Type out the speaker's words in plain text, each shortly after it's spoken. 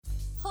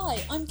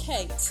Hi, I'm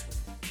Kate.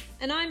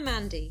 And I'm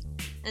Mandy,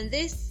 and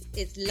this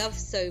is Love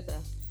Sober,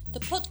 the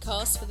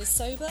podcast for the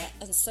sober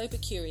and sober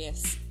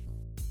curious.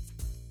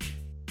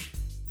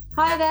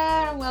 Hi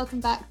there, and welcome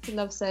back to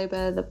Love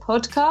Sober, the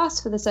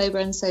podcast for the sober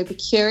and sober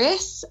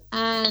curious.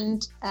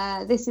 And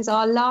this is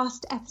our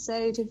last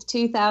episode of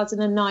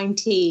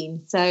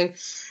 2019. So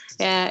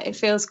it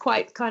feels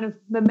quite kind of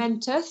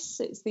momentous.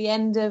 It's the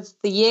end of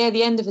the year,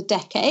 the end of a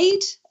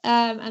decade.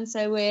 And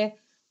so we're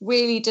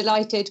really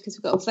delighted because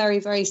we've got a very,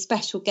 very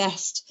special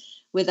guest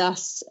with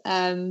us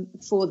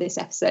for this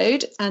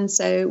episode. And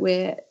so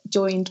we're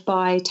joined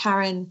by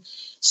Taryn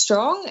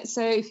Strong.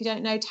 So if you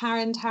don't know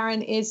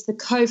Taryn is the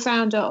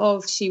co-founder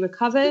of She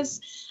Recovers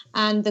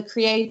and the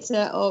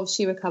creator of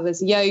She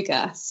Recovers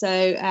Yoga. So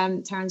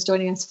Taryn's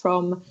joining us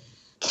from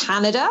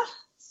Canada.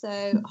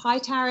 So hi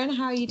Taryn,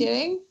 how are you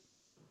doing?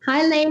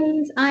 Hi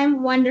ladies,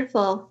 I'm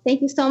wonderful.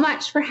 Thank you so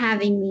much for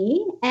having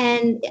me.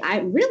 And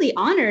I'm really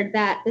honored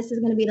that this is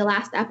going to be the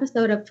last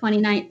episode of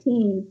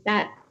 2019.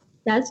 That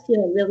does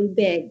feel really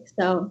big.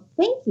 So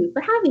thank you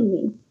for having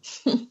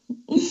me.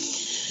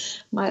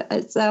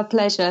 It's our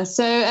pleasure.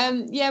 So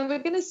we're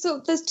going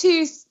to there's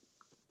two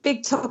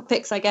big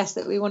topics, I guess,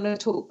 that we want to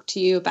talk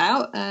to you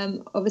about.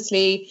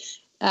 Obviously,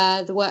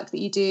 the work that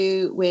you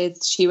do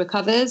with She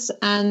Recovers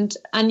and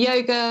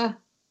yoga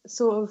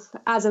sort of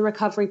as a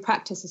recovery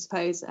practice, I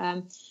suppose.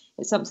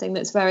 It's something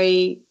that's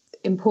very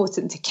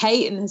important to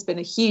Kate and has been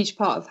a huge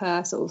part of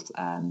her sort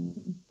of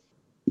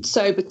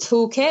sober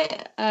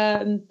toolkit,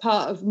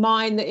 part of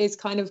mine that is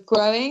kind of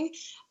growing.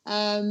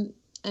 And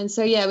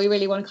so, we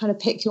really want to kind of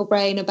pick your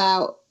brain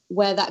about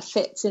where that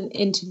fits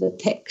into the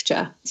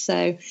picture.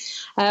 So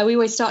we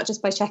always start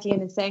just by checking in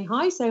and saying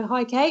hi. So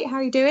hi, Kate, how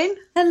are you doing?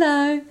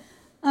 Hello.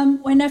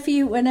 Whenever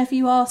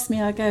you ask me,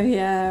 I go,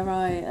 yeah,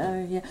 right,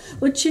 oh yeah.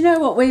 Well, do you know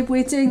what?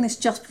 We're doing this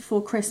just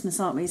before Christmas,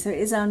 aren't we? So it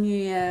is our New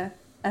Year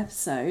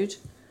episode,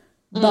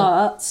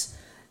 but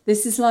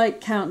this is like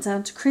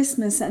countdown to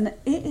Christmas, and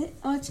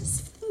I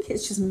just think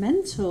it's just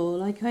mental.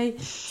 Like I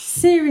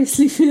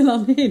seriously feel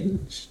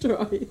unhinged,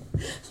 right?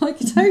 Like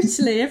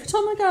totally. Every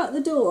time I go out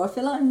the door, I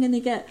feel like I'm going to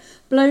get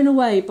blown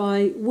away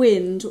by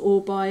wind,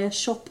 or by a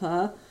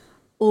shopper,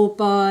 or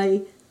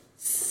by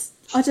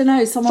I don't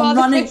know, someone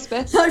running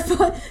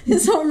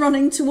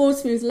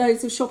towards me with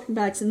loads of shopping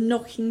bags and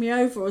knocking me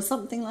over or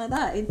something like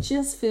that. It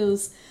just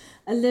feels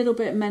a little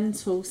bit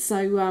mental.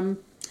 So,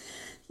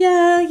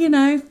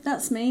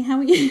 that's me. How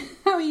are you?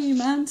 How are you,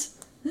 Mand?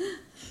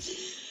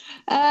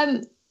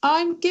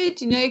 I'm good,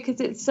 because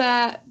it's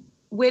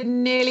we're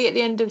nearly at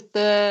the end of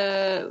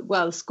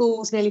the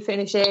school's nearly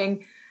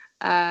finishing.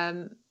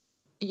 My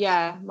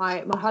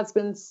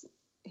husband's.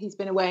 He's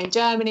been away in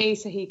Germany,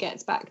 so he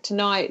gets back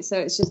tonight. So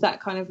it's just that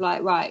kind of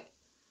like, right,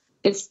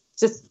 it's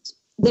just,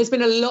 there's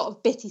been a lot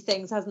of bitty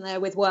things, hasn't there,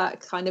 with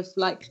work, kind of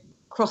like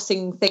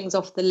crossing things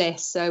off the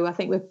list. So I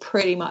think we're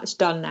pretty much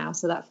done now.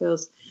 So that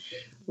feels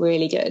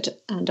really good.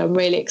 And I'm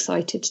really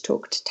excited to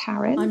talk to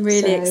Taryn. I'm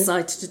really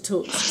excited to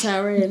talk to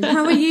Taryn.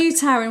 How are you,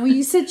 Taryn? Well,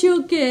 you said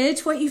you're good.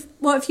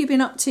 What have you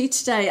been up to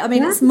today? I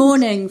mean, it's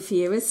morning for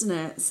you, isn't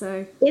it?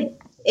 So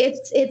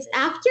It's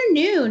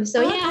afternoon.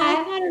 So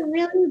I've had a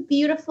really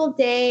beautiful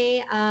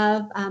day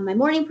of my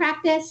morning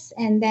practice,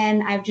 and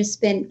then I've just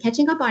been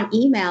catching up on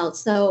emails.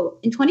 So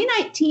in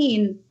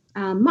 2019,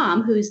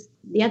 Mom, who's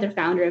the other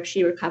founder of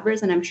She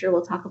Recovers, and I'm sure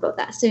we'll talk about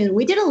that soon,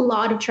 we did a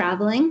lot of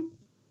traveling.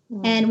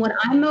 And what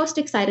I'm most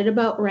excited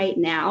about right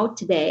now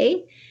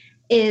today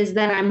is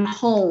that I'm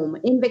home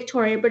in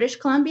Victoria, British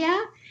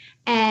Columbia.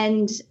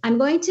 And I'm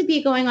going to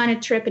be going on a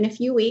trip in a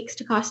few weeks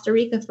to Costa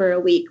Rica for a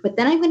week, but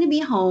then I'm going to be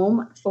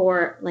home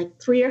for like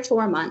 3 or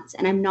 4 months,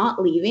 and I'm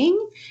not leaving.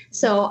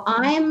 So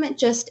I'm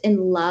just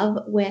in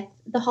love with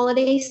the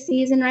holiday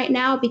season right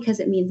now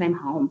because it means I'm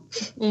home.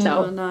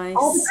 So nice.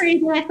 All the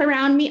craziness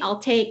around me, I'll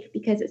take,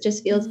 because it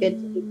just feels good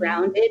to be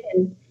grounded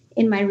and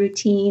in my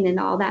routine and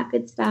all that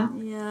good stuff.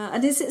 Yeah.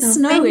 And is it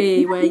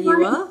snowy where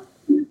you are?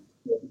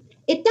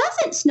 It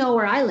doesn't snow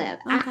where I live,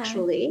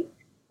 actually.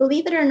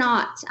 Believe it or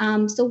not.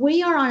 So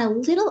we are on a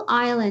little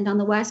island on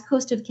the west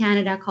coast of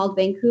Canada called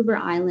Vancouver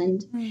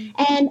Island.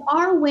 And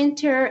our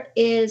winter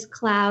is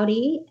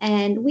cloudy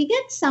and we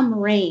get some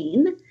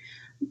rain,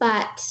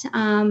 but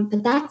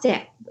that's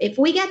it. If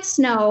we get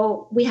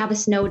snow, we have a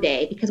snow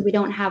day because we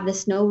don't have the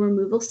snow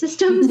removal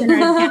systems in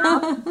our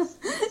town.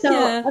 So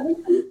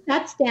everything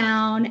shuts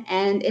down,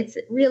 and it's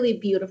really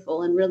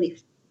beautiful and really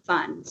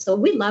fun. So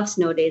we love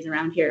snow days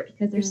around here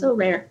because they're so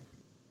rare.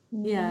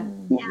 Yeah.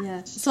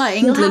 It's like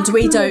England.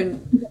 We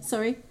don't.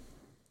 Sorry.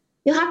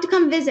 You'll have to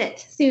come visit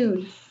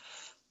soon.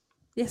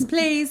 Yes,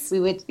 please. We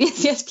would.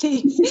 Yes,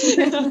 please.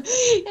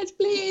 Yes,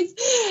 please.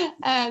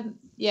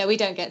 We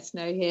don't get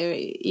snow here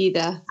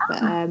either.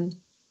 But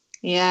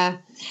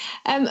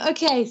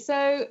okay.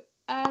 So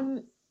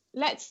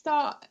let's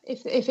start,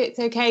 if it's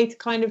okay, to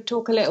kind of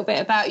talk a little bit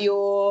about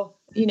your,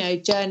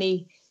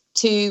 journey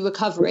to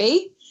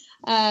recovery.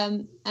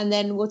 And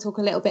then we'll talk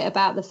a little bit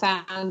about the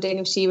founding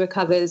of She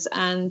Recovers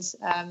and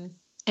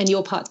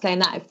your part to play in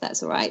that, if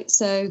that's all right.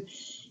 So,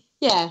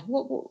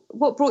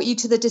 what brought you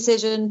to the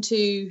decision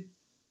to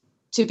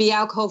to be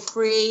alcohol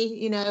free,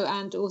 you know,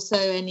 and also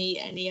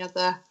any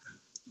other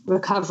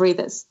recovery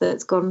that's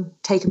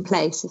taken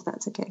place, if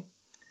that's okay.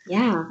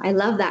 Yeah, I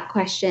love that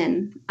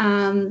question.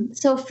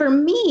 So for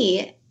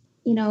me,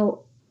 you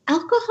know,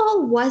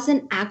 alcohol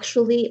wasn't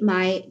actually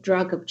my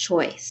drug of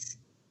choice.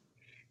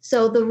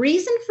 So the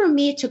reason for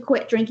me to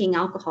quit drinking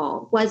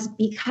alcohol was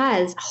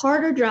because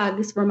harder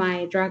drugs were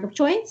my drug of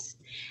choice,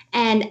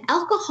 and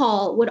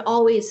alcohol would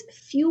always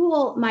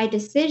fuel my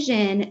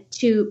decision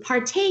to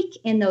partake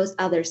in those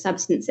other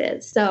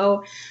substances.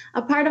 So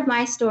a part of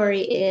my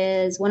story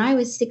is when I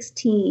was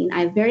 16,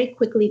 I very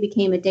quickly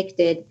became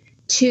addicted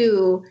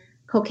to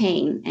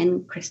cocaine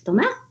and crystal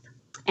meth.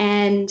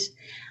 And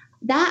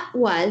that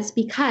was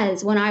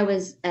because when I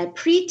was a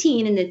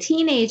preteen and a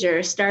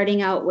teenager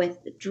starting out with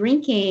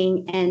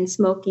drinking and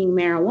smoking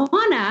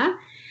marijuana,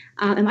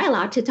 am I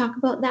allowed to talk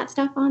about that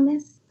stuff on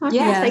this podcast?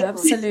 Yeah,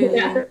 absolutely.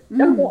 Yeah.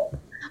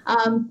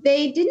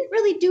 They didn't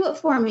really do it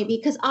for me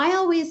because I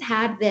always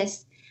had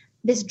this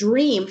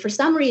dream for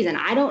some reason.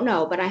 I don't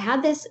know, but I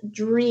had this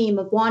dream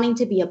of wanting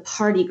to be a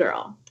party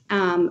girl.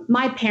 Both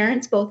my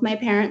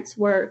parents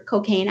were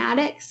cocaine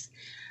addicts.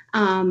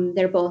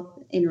 They're both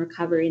in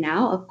recovery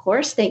now, of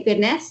course, thank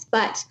goodness.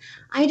 But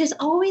I just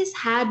always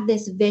had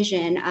this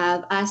vision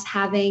of us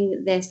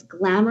having this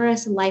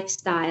glamorous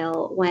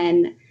lifestyle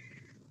when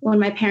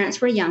my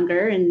parents were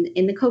younger and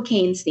in the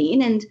cocaine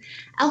scene, and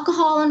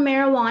alcohol and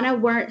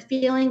marijuana weren't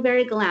feeling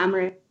very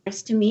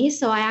glamorous to me.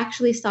 So I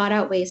actually sought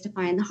out ways to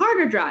find the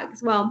harder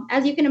drugs. Well,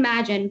 as you can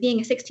imagine, being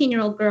a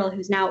 16-year-old girl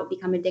who's now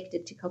become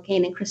addicted to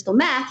cocaine and crystal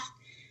meth,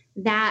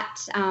 that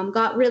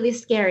got really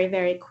scary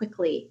very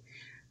quickly.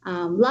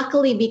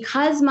 Luckily,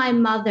 because my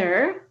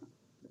mother,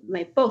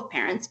 both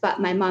parents, but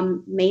my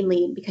mom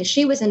mainly because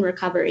she was in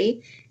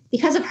recovery,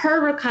 because of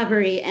her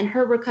recovery and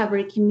her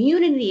recovery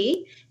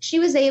community, she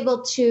was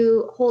able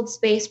to hold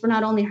space for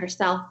not only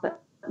herself,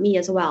 but me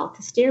as well,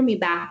 to steer me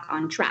back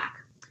on track.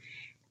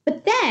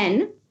 But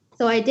then,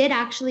 so I did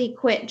actually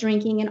quit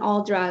drinking and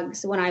all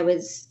drugs when I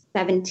was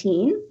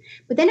 17.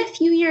 But then a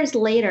few years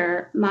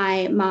later,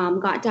 my mom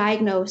got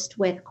diagnosed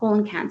with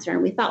colon cancer,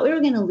 and we thought we were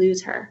going to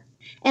lose her.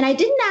 And I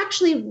didn't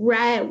actually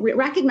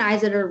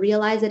recognize it or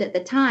realize it at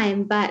the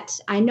time, but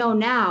I know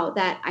now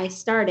that I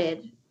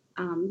started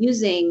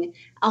using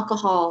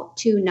alcohol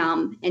to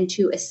numb and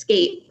to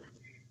escape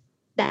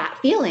that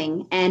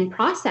feeling and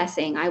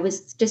processing. I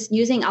was just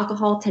using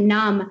alcohol to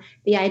numb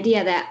the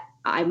idea that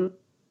I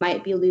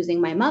might be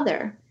losing my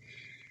mother.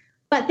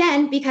 But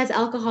then, because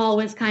alcohol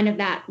was kind of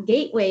that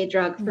gateway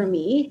drug for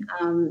me,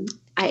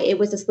 it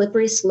was a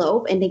slippery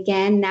slope. And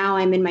again, now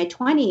I'm in my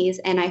 20s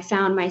and I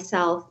found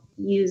myself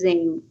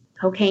using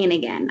cocaine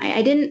again.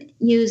 I didn't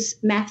use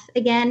meth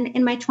again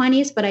in my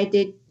 20s, but I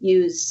did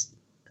use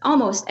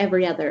almost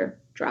every other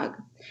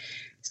drug.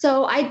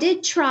 So I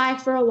did try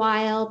for a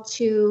while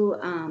to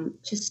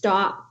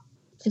stop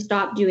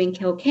doing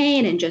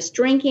cocaine and just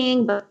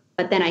drinking, but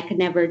then I could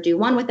never do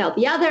one without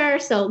the other.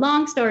 So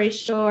long story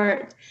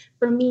short,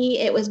 for me,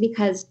 it was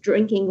because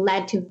drinking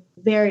led to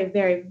very,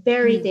 very,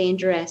 very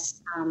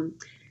dangerous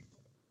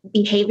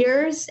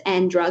behaviors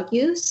and drug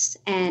use,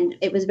 and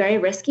it was very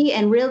risky.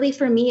 And really,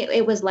 for me,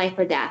 it was life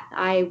or death.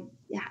 I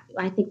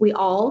think we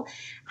all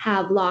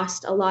have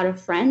lost a lot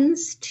of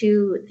friends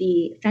to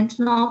the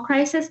fentanyl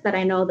crisis that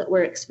I know that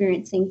we're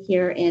experiencing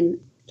here in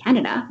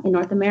Canada, in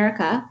North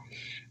America.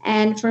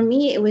 And for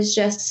me, it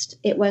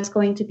was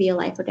going to be a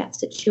life or death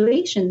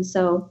situation.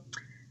 So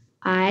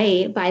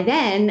I, by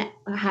then,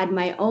 had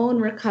my own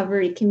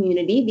recovery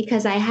community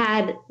because I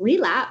had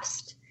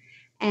relapsed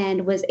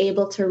and was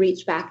able to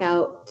reach back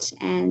out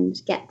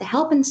and get the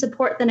help and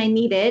support that I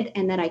needed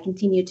and that I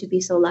continue to be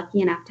so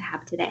lucky enough to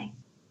have today.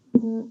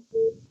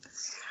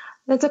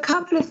 There's a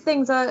couple of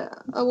things I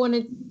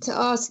wanted to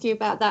ask you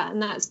about that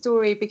and that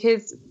story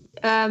because,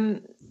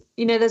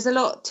 there's a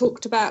lot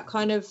talked about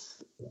kind of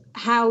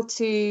how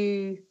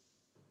to,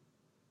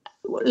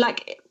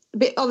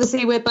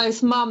 obviously we're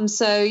both mums,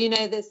 so,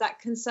 there's that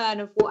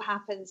concern of what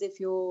happens if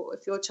your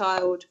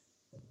child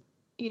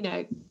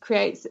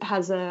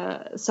has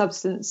a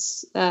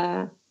substance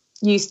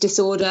use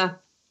disorder,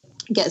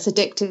 gets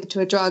addicted to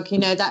a drug,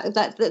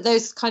 that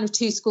those kind of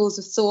two schools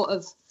of thought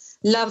of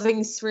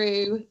loving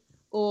through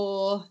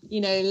or,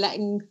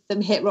 letting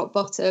them hit rock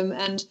bottom.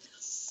 And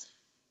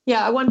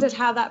yeah, I wondered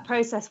how that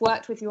process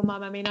worked with your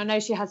mum. I mean, I know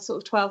she had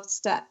sort of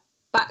 12-step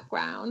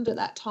background at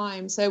that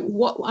time. So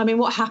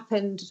what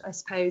happened, I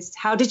suppose?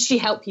 How did she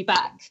help you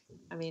back?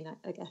 I mean,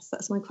 I guess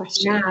that's my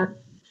question. Yeah,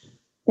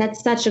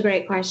 that's such a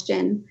great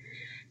question.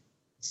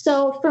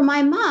 So for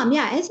my mom,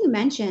 as you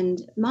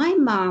mentioned, my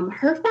mom,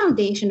 her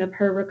foundation of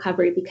her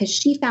recovery, because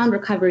she found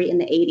recovery in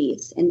the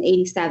 80s, in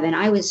 87.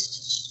 I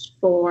was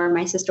 4,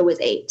 my sister was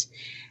 8.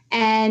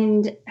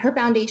 And her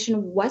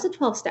foundation was a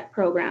 12-step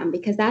program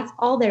because that's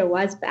all there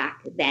was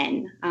back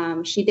then.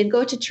 She did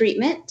go to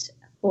treatment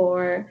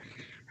for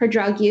her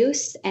drug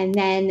use, and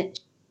then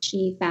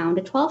she found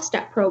a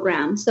 12-step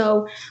program.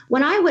 So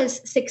when I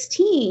was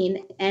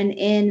 16 and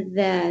in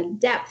the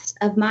depths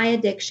of my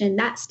addiction,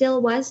 that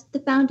still was the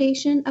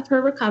foundation of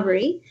her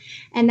recovery.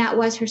 And that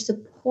was her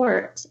support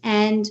support.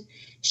 And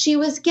she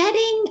was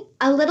getting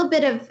a little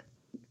bit of,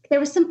 there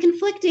was some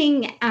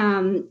conflicting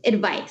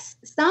advice.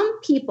 Some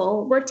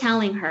people were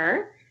telling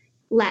her,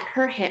 let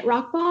her hit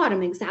rock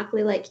bottom,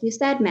 exactly like you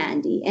said,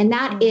 Mandy. And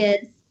that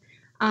is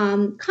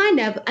kind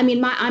of, I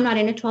mean, I'm not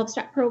in a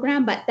 12-step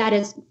program, but that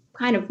is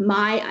kind of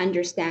my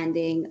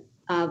understanding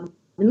of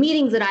the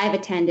meetings that I've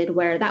attended,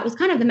 where that was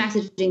kind of the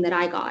messaging that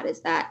I got,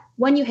 is that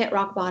when you hit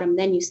rock bottom,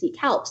 then you seek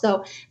help.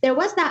 So there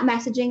was that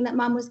messaging that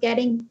mom was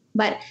getting,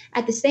 but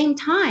at the same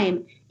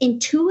time,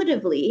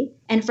 intuitively,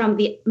 and from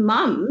the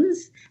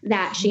moms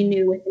that she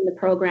knew within the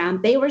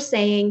program, they were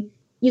saying,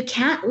 you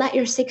can't let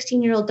your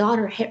 16-year-old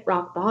daughter hit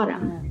rock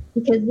bottom,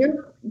 because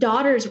your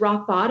daughter's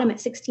rock bottom at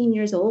 16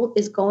 years old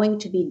is going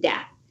to be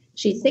death.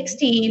 She's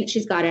 16.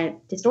 She's got a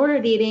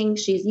disordered eating.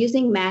 She's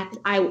using meth.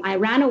 I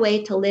ran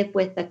away to live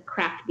with a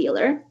crack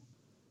dealer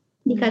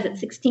because at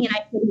 16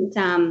 I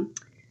couldn't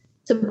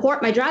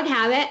support my drug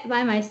habit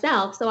by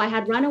myself. So I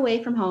had run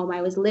away from home.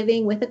 I was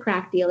living with a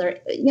crack dealer.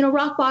 You know,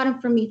 rock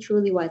bottom for me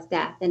truly was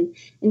death. And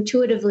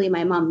intuitively,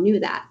 my mom knew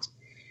that.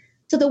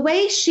 So the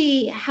way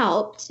she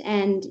helped,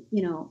 and,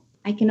 you know,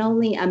 I can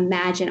only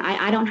imagine,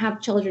 I don't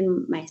have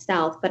children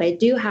myself, but I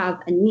do have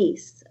a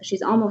niece.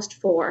 She's almost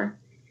 4.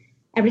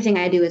 Everything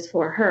I do is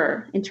for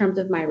her in terms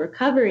of my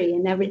recovery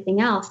and everything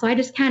else. So I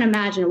just can't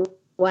imagine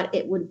what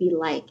it would be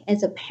like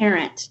as a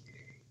parent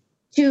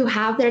to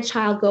have their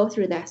child go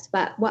through this.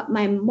 But what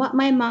my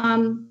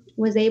mom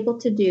was able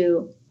to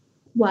do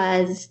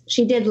was,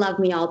 she did love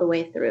me all the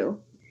way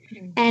through.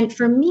 And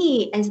for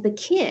me as the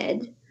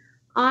kid,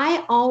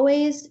 I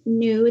always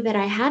knew that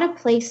I had a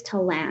place to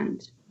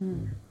land.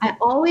 I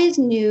always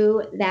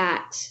knew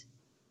that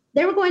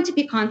there were going to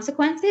be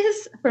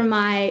consequences for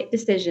my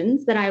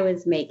decisions that I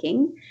was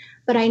making,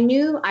 but I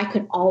knew I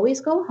could always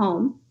go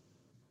home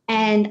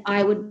and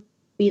I would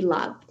be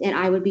loved and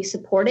I would be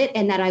supported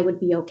and that I would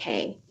be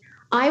okay.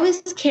 I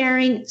was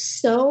carrying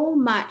so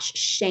much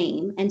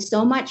shame and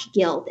so much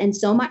guilt and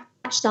so much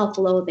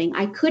self-loathing.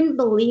 I couldn't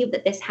believe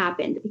that this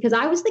happened, because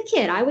I was the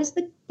kid. I was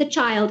the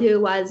child who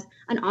was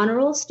an honor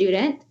roll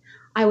student.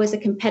 I was a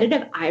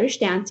competitive Irish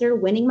dancer,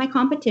 winning my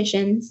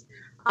competitions.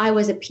 I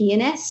was a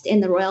pianist in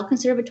the Royal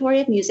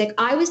Conservatory of Music.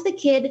 I was the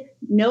kid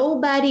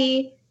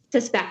nobody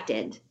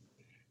suspected.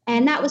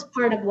 And that was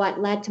part of what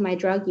led to my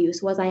drug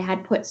use, was I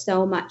had put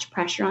so much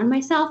pressure on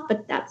myself,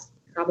 but that's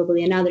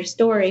probably another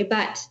story.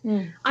 But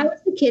I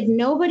was the kid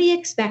nobody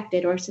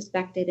expected or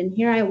suspected, and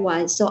here I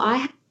was. So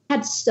I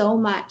had so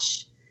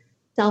much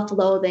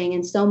self-loathing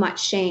and so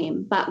much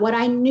shame. But what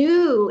I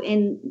knew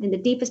in the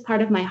deepest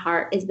part of my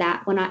heart is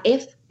that when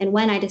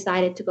I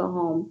decided to go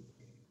home,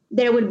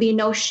 there would be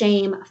no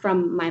shame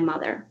from my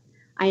mother.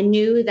 I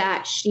knew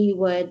that she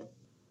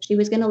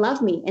was going to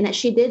love me, and that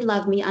she did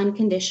love me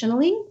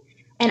unconditionally.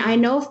 And I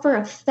know for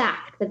a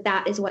fact that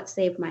that is what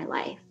saved my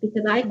life,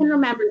 because I can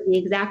remember the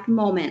exact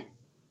moment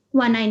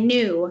when I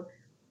knew,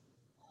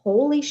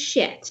 holy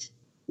shit,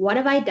 what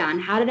have I done?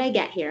 How did I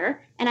get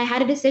here? And I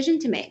had a decision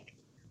to make,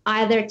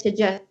 either to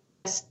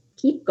just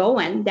keep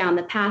going down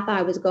the path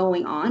I was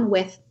going on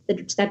with the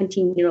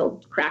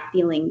 17-year-old crack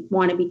dealing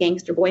wannabe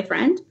gangster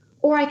boyfriend,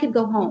 or I could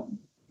go home.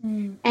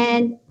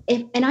 And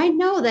I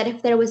know that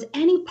if there was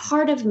any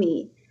part of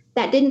me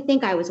that didn't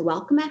think I was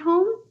welcome at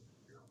home,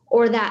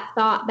 or that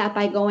thought that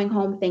by going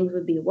home things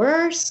would be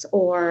worse,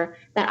 or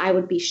that I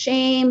would be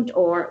shamed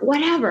or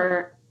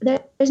whatever,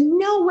 there's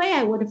no way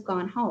I would have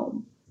gone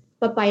home.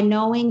 But by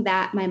knowing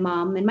that my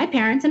mom and my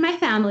parents and my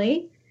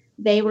family,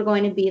 they were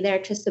going to be there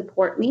to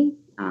support me,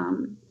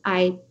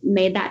 I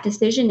made that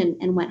decision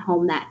and went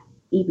home that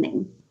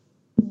evening.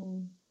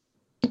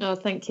 Oh,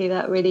 thank you.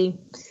 That really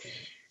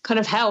kind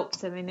of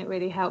helps. I mean, it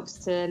really helps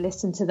to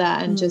listen to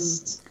that and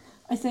just...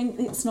 I think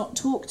it's not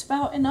talked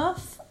about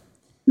enough.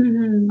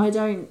 Mm-hmm.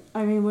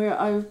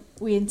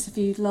 We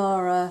interviewed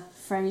Lara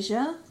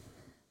Fraser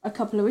a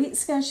couple of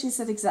weeks ago. She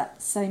said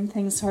exact same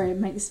thing. Sorry, it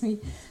makes me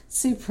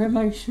super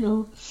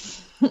emotional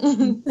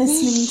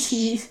listening to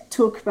you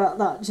talk about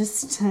that.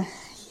 Just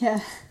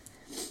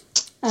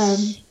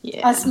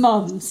as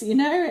mums, you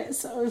know, it's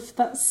sort of,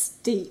 that's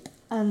deep,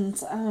 and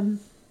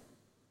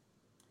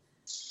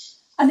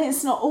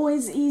it's not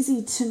always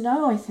easy to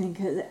know. I think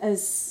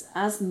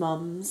as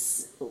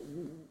mums.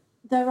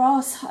 There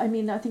are, I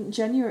think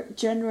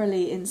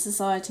generally in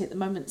society at the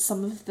moment,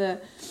 some of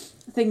the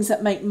things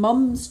that make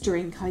mums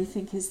drink, I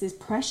think, is this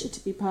pressure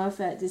to be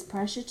perfect, this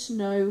pressure to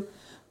know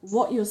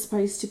what you're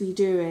supposed to be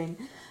doing.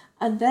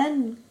 And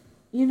then,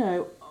 you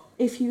know,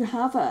 if you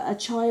have a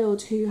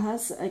child who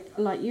has,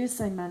 like you were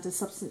saying, Amanda,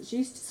 substance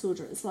use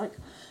disorder, it's like,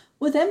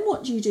 well, then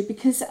what do you do?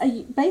 Because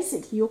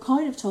basically you're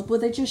kind of told, well,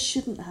 they just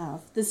shouldn't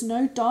have. There's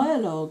no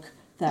dialogue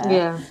there.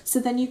 Yeah. So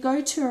then you go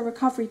to a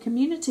recovery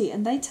community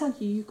and they tell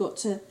you you've got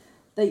to...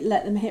 They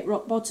let them hit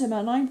rock bottom,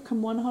 and I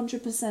can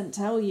 100%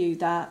 tell you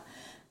that,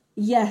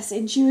 yes,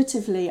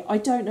 intuitively, I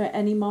don't know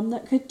any mum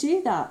that could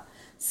do that.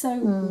 So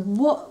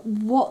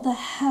what the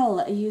hell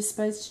are you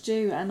supposed to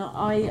do? And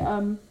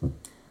I,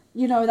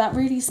 you know, that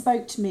really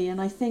spoke to me, and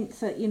I think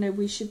that, you know,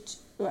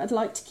 I'd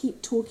like to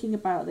keep talking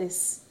about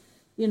this,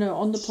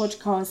 on the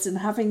podcast and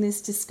having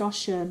this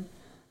discussion,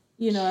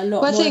 a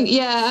lot well, more. I think,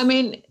 I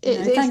mean,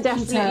 it's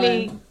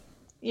definitely,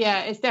 you,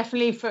 it's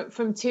definitely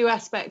from two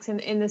aspects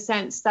in the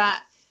sense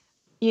that,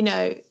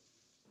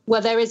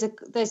 well, there's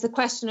the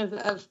question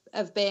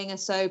of being a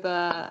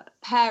sober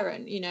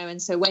parent,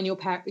 and so when your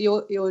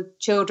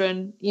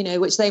children,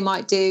 which they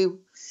might do,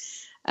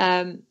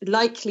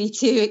 likely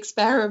to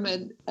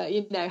experiment,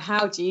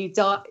 how do you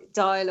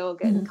dialogue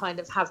and kind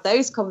of have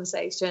those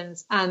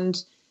conversations,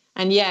 and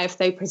if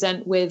they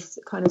present with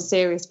kind of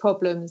serious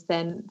problems,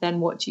 then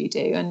what do you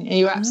do? And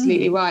you're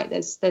absolutely right.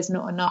 There's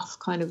not enough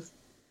kind of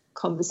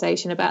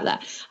conversation about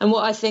that. And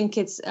what I think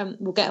is,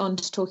 we'll get on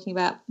to talking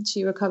about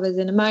She Recovers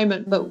in a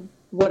moment, but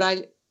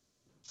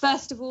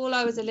first of all,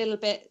 I was a little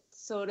bit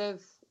sort of,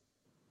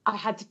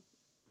 I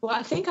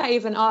think I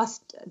even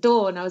asked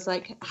Dawn, I was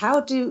like,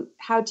 how do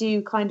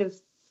you kind of,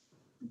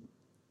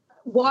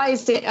 why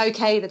is it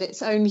okay that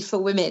it's only for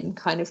women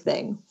kind of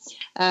thing?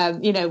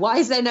 Why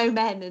is there no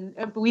men?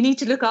 And we need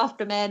to look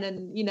after men,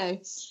 and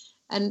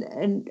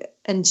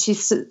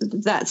she's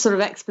that sort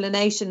of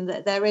explanation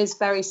that there is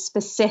very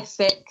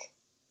specific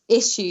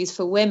issues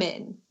for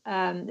women,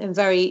 and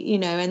very,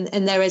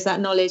 and there is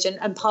that knowledge,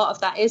 and part of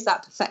that is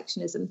that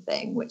perfectionism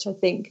thing, which I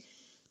think,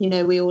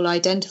 we all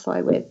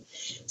identify with.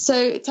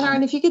 So,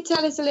 Taryn, if you could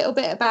tell us a little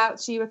bit about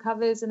She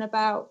Recovers and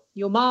about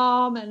your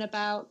mom and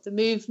about the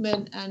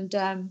movement and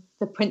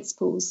the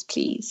principles,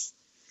 please.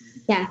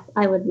 Yes,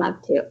 I would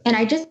love to. And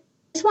I just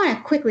want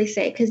to quickly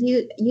say, because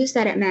you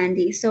said it,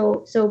 Mandy,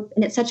 so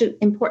and it's such an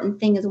important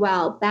thing as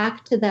well,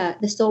 back to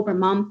the sober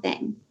mom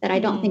thing that I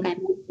don't think I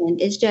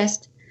mentioned, is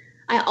just,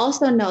 I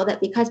also know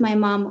that because my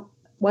mom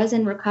was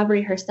in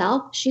recovery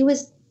herself, she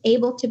was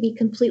able to be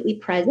completely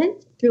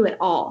present through it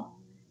all.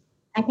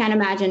 I can't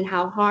imagine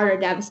how hard or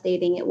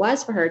devastating it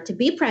was for her to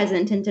be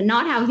present and to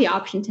not have the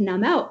option to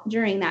numb out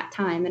during that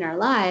time in our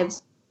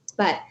lives.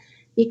 But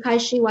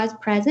because she was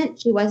present,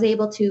 she was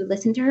able to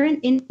listen to her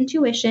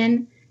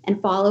intuition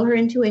and follow her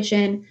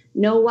intuition,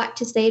 know what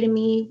to say to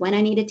me, when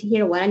I needed to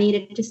hear what I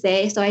needed to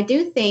say. So I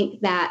do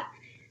think that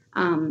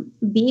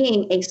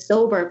being a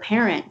sober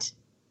parent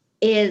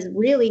is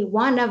really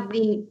one of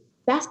the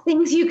best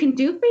things you can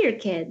do for your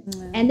kids.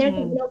 Mm-hmm. And they're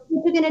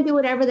going to do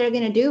whatever they're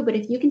going to do. But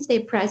if you can stay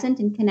present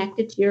and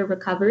connected to your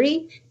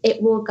recovery,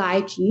 it will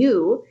guide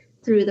you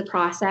through the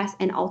process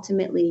and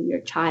ultimately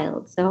your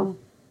child. So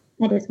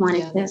I just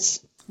wanted to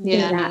say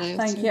that.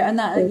 Thank you. And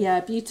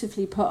that,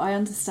 beautifully put. I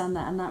understand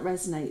that, and that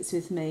resonates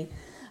with me.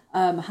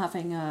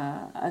 Having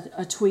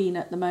a tween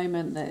at the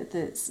moment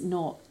is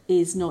not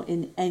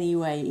in any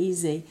way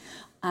easy,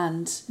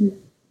 and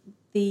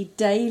the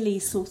daily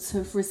sort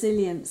of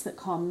resilience that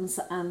comes,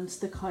 and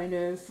the kind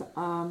of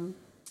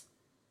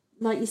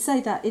like you say,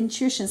 that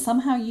intuition,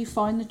 somehow you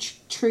find the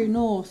true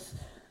north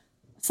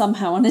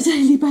somehow on a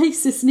daily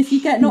basis, and if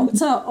you get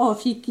knocked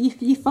off,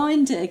 you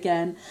find it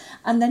again,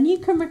 and then you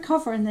can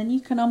recover, and then you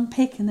can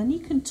unpick, and then you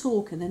can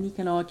talk, and then you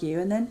can argue,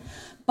 and then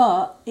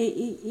but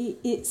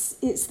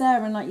it's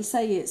there, and like you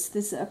say,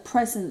 there's a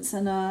presence,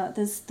 and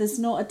there's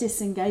not a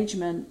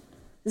disengagement.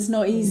 It's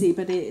not easy,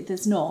 but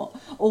there's not.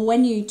 Or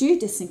when you do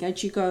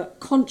disengage, you go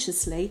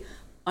consciously,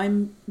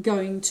 I'm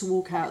going to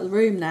walk out of the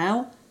room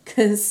now,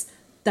 because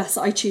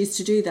I choose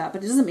to do that.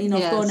 But it doesn't mean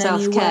I've gone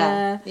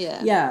self-care.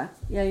 anywhere.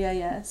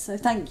 Yeah. So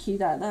thank you.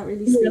 That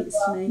really speaks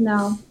to me.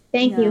 No,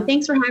 thank you.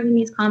 Thanks for having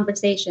these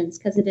conversations,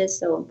 because it is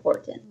so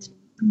important.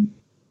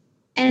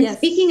 And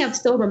speaking of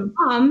sober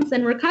moms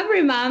and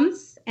recovery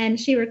moms, and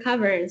She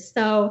Recovers.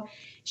 So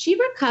She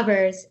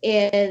Recovers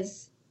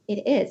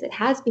it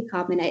has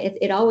become, and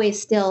it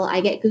always still,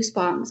 I get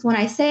goosebumps when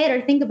I say it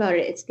or think about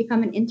it, it's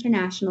become an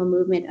international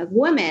movement of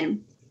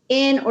women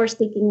in or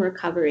seeking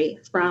recovery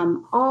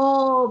from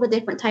all the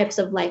different types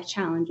of life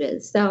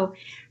challenges. So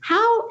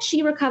how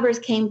She Recovers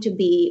came to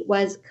be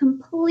was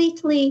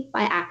completely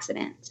by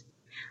accident,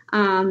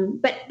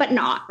 but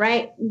not,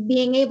 right?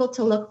 Being able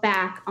to look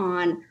back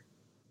on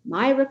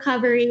my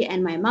recovery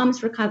and my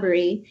mom's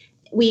recovery,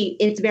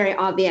 it's very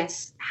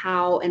obvious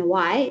how and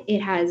why it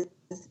has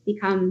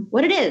become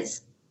what it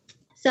is.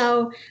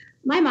 So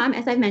my mom,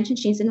 as I've mentioned,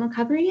 she's in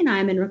recovery and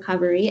I'm in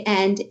recovery.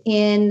 And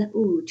in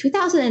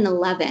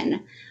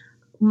 2011,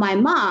 my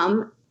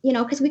mom,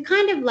 because we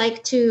kind of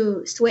like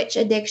to switch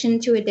addiction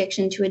to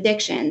addiction to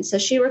addiction. So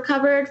she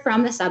recovered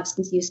from the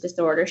substance use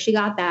disorder. She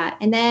got that.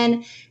 And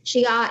then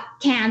she got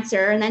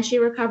cancer, and then she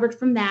recovered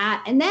from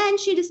that. And then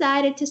she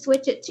decided to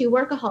switch it to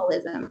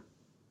workaholism.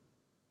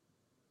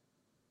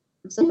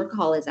 So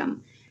workaholism.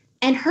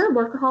 And her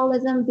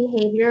workaholism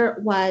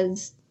behavior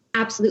was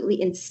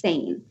absolutely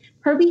insane.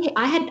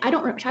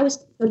 I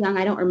was so young,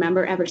 I don't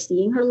remember ever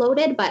seeing her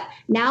loaded, but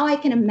now I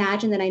can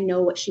imagine that I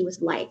know what she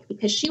was like,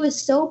 because she was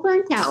so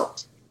burnt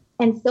out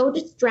and so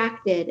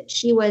distracted.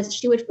 She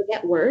would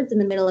forget words in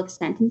the middle of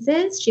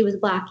sentences. She was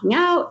blacking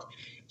out.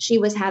 She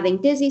was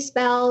having dizzy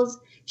spells.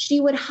 She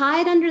would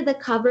hide under the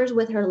covers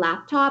with her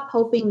laptop,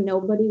 hoping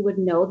nobody would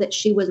know that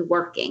she was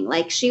working.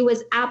 Like, she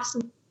was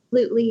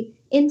absolutely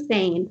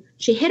insane.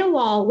 She hit a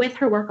wall with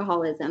her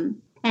workaholism,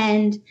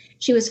 and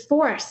she was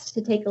forced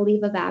to take a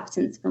leave of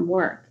absence from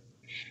work.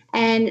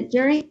 And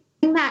during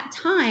that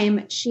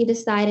time, she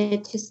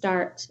decided to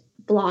start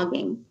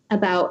blogging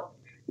about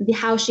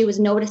how she was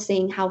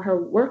noticing how her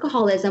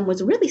workaholism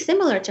was really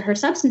similar to her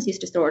substance use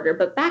disorder.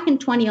 But back in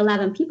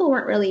 2011, people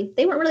weren't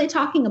really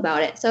talking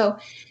about it. So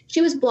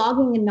she was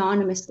blogging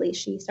anonymously.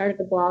 She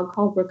started a blog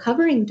called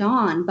Recovering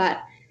Dawn, but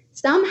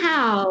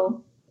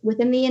somehow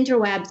within the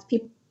interwebs,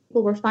 people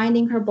were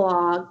finding her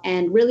blog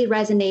and really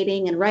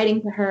resonating and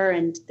writing to her,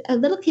 and a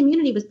little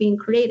community was being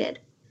created.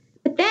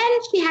 But then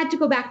she had to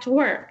go back to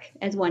work,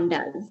 as one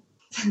does.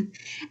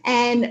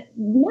 And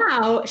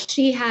now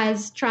she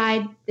has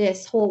tried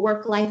this whole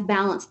work-life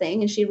balance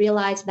thing, and she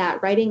realized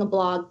that writing a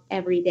blog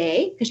every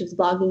day, because she was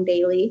blogging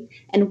daily,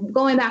 and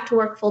going back to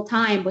work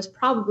full-time was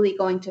probably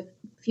going to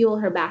fuel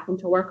her back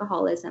into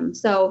workaholism.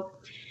 So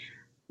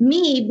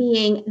me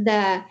being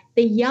the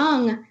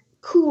young,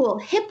 cool,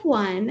 hip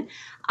one,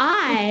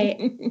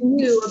 I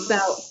knew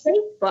about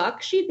Facebook.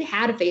 She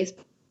had a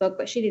Facebook,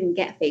 but she didn't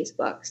get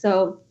Facebook.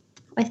 So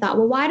I thought,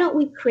 well, why don't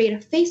we create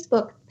a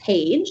Facebook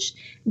page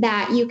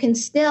that you can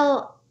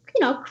still,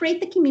 create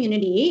the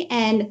community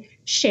and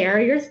share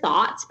your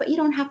thoughts, but you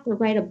don't have to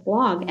write a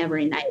blog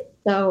every night.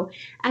 So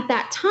at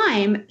that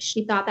time,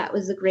 she thought that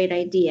was a great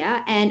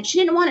idea. And she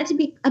didn't want it to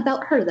be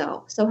about her,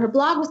 though. So her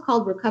blog was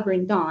called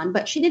Recovering Dawn,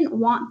 but she didn't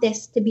want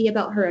this to be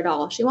about her at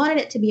all. She wanted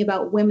it to be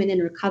about women in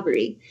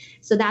recovery.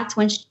 So that's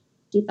when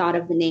she thought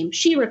of the name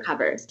She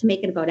Recovers, to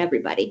make it about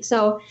everybody.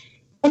 So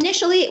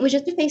initially, it was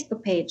just a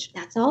Facebook page.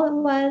 That's all it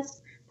was.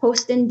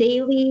 Posting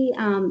daily.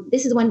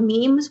 This is when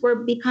memes were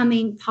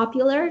becoming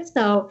popular.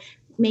 So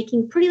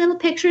making pretty little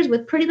pictures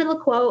with pretty little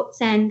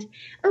quotes. And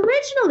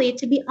originally,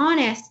 to be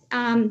honest,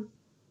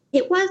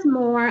 it was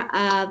more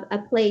of a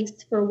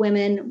place for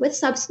women with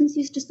substance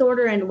use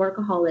disorder and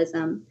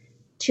workaholism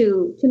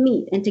to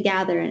meet and to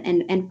gather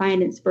and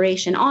find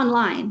inspiration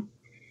online.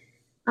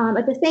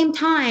 At the same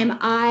time,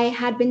 I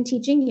had been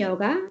teaching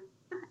yoga,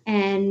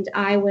 and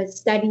I was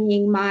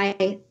studying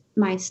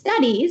my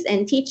studies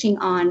and teaching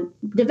on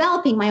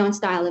developing my own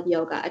style of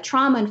yoga, a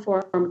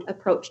trauma-informed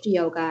approach to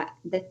yoga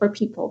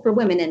for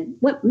women and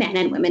men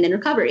and women in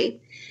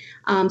recovery.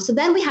 So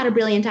then we had a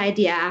brilliant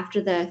idea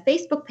after the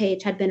Facebook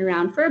page had been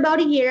around for about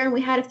a year, and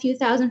we had a few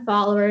thousand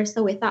followers,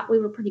 so we thought we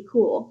were pretty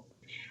cool.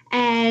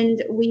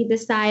 And we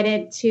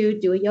decided to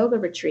do a yoga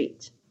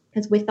retreat,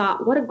 because we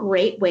thought, what a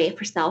great way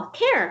for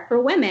self-care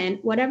for women,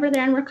 whatever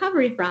they're in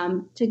recovery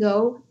from, to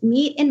go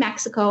meet in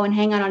Mexico and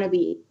hang out on a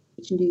beach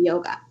and do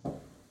yoga.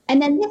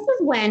 And then this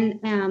is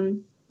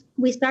when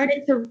we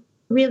started to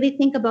really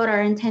think about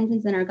our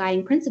intentions and our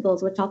guiding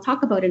principles, which I'll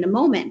talk about in a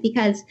moment,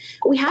 because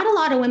we had a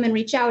lot of women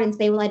reach out and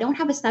say, well, I don't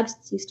have a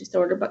substance use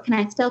disorder, but can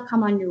I still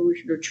come on your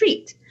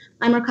retreat?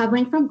 I'm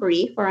recovering from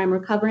grief, or I'm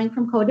recovering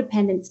from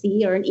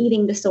codependency, or an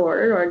eating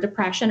disorder, or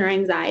depression, or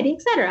anxiety,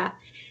 etc.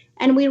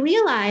 And we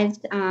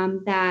realized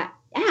that,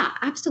 yeah,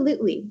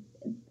 absolutely.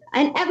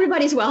 And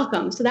everybody's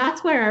welcome. So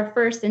that's where our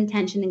first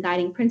intention and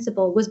guiding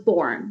principle was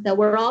born, that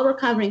we're all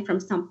recovering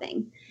from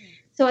something.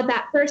 So at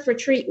that first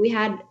retreat, we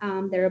had,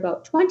 there were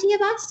about 20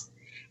 of us,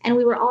 and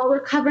we were all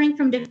recovering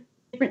from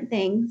different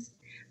things.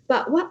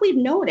 But what we've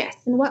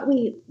noticed, and what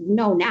we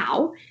know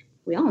now,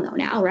 we all know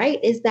now,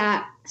 right, is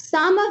that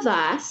some of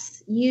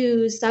us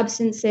use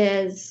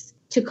substances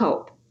to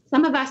cope.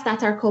 Some of us,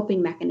 that's our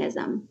coping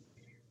mechanism.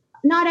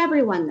 Not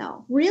everyone,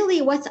 though.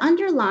 Really, what's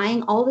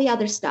underlying all the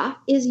other stuff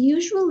is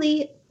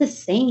usually the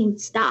same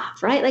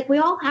stuff, right? Like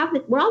we're all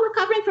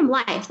recovering from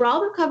life. We're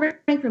all recovering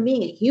from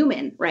being a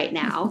human right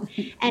now.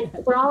 And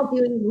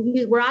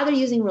we're either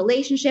using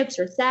relationships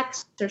or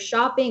sex or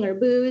shopping or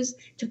booze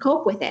to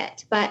cope with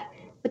it. But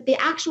the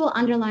actual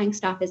underlying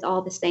stuff is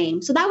all the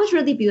same. So that was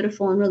really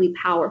beautiful and really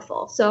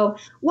powerful. So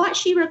what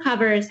She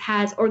Recovers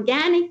has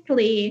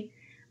organically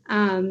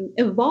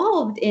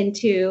evolved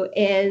into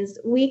is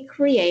we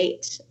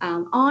create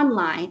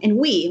online, and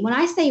when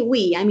I say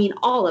we, I mean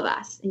all of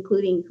us,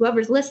 including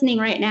whoever's listening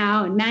right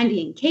now, and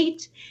Mandy and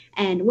Kate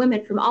and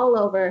women from all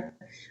over.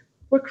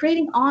 We're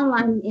creating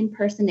online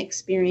in-person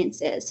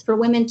experiences for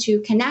women to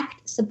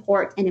connect,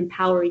 support, and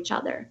empower each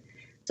other.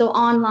 So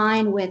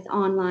online with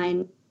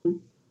online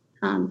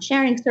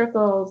sharing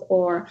circles,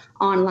 or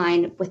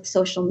online with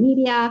social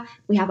media.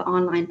 We have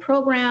online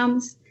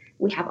programs.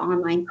 We have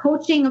online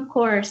coaching, of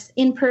course,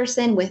 in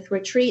person with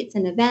retreats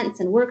and events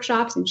and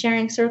workshops and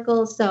sharing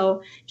circles.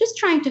 So just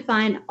trying to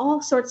find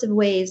all sorts of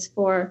ways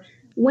for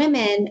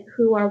women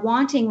who are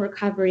wanting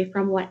recovery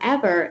from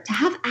whatever to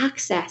have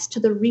access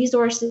to the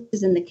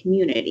resources in the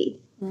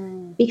community.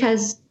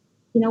 Because,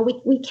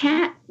 we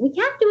can't do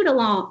it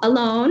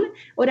alone,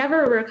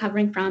 whatever we're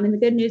recovering from. And the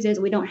good news is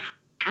we don't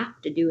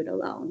have to do it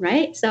alone,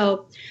 right?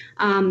 So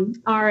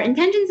our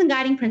intentions and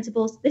guiding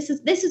principles, this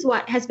is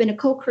what has been a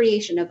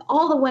co-creation of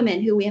all the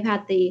women who we have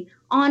had the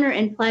honor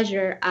and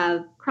pleasure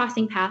of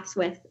crossing paths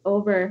with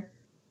over,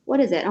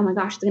 what is it? Oh my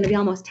gosh, it's going to be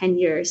almost 10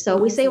 years. So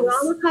we say we're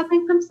all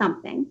recovering from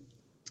something.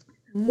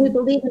 We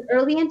believe in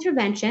early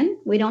intervention.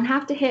 We don't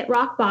have to hit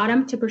rock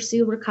bottom to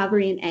pursue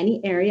recovery in any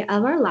area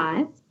of our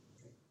lives.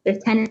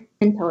 There's 10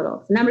 in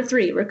total. So number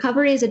 3,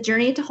 recovery is a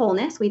journey to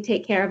wholeness. We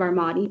take care of our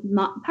mind,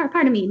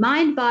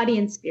 body,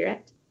 and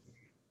spirit.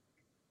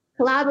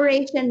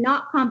 Collaboration,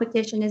 not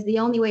competition, is the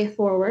only way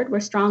forward. We're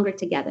stronger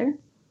together.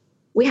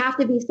 We have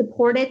to be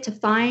supported to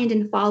find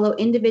and follow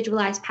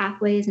individualized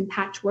pathways and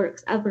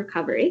patchworks of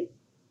recovery.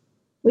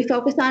 We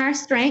focus on our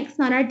strengths,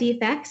 not our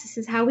defects. This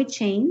is how we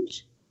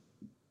change.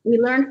 We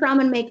learn from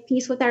and make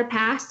peace with our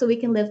past so we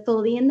can live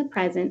fully in the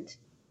present.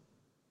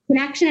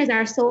 Connection is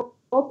our sole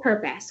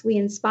purpose. We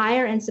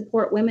inspire and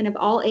support women of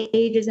all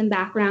ages and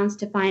backgrounds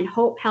to find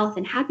hope, health,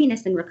 and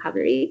happiness in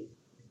recovery.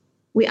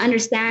 We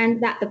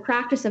understand that the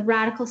practice of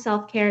radical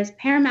self-care is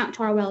paramount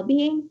to our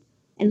well-being.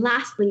 And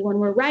lastly, when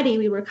we're ready,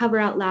 we recover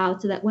out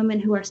loud so that women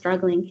who are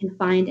struggling can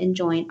find and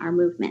join our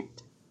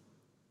movement.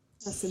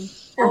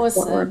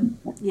 Awesome.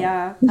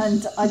 Yeah.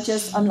 And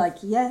I'm like,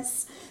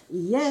 yes.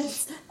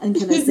 And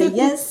can I say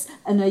yes?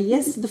 And a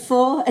yes to the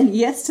 4 and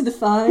yes to the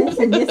 5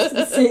 and yes to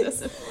the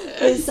 6.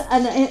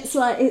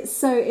 It's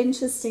so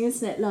interesting,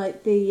 isn't it?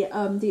 Like the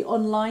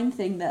online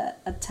thing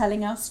that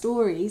telling our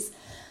stories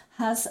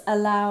has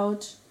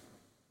allowed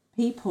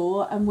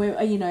people, and we're,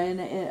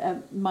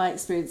 in my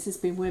experience has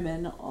been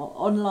women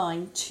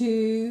online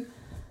to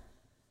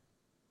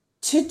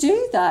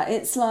do that.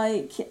 It's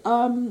like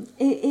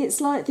it's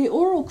like the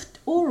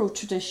oral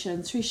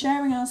tradition. Through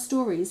sharing our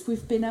stories,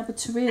 we've been able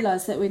to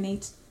realise that we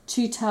need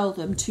to tell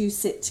them, to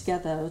sit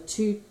together,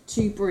 to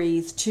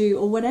breathe,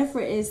 or whatever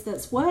it is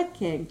that's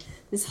working.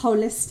 This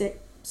holistic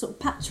sort of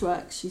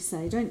patchwork, you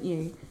say, don't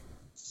you?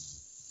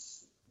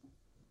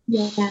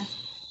 Yeah.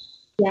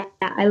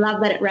 I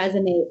love that it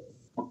resonates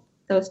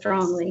so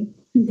strongly.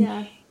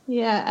 Yeah.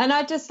 And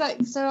I just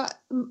like, so,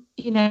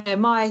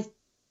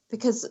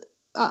 because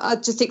I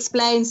just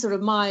explain sort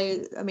of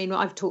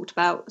I've talked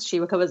about She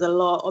Recovers a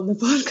lot on the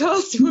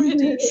podcast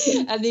already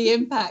and the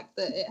impact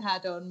that it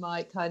had on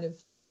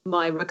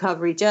my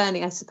recovery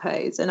journey, I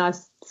suppose. And I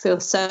feel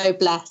so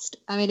blessed.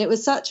 I mean, it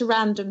was such a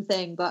random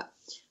thing, but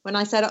when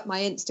I set up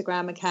my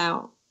Instagram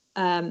account,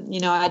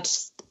 I'd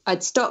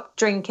stopped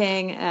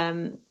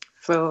drinking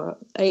for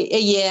a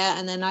year,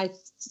 and then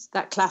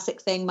that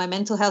classic thing, my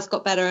mental health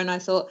got better, and I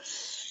thought,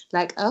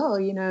 like,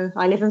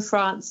 I live in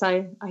France,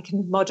 so I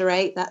can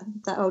moderate that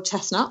old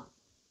chestnut.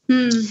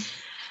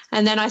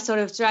 And then I sort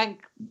of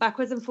drank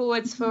backwards and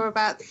forwards for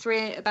about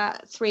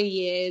 3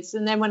 years.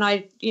 And then when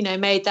I,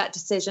 made that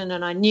decision,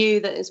 and I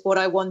knew that it's what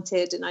I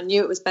wanted, and I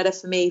knew it was better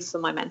for me, for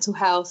my mental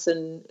health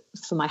and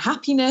for my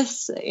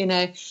happiness,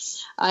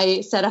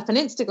 I set up an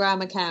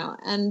Instagram account.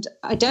 And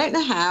I don't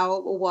know how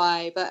or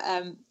why, but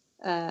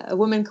a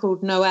woman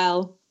called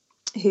Noelle,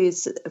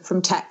 who's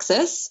from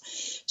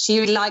Texas,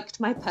 she liked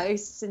my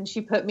posts, and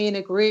she put me in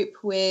a group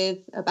with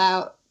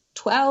about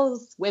 12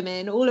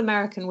 women, all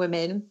American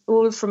women,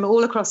 all from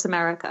all across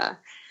America.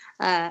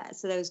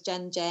 So there was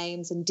Jen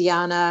James and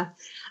Deanna,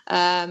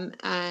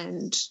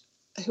 and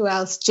who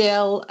else?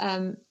 Jill.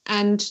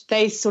 And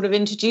they sort of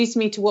introduced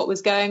me to what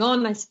was going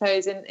on, I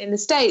suppose, in the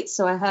States.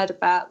 So I heard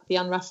about the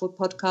Unruffled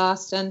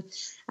podcast and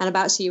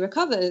about She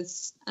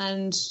Recovers.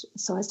 And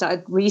so I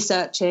started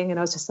researching, and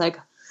I was just like,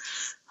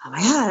 oh my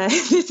God,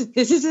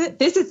 this is it.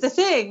 This is the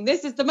thing.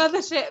 This is the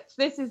mothership.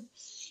 This is,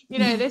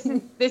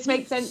 this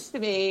makes sense to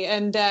me.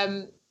 And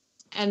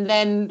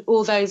then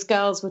all those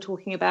girls were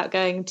talking about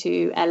going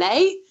to LA.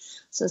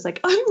 So I was like,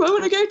 I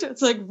want to go to,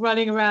 it's like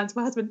running around to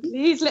my husband,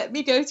 please let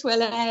me go to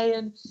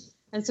LA.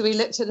 And so we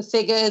looked at the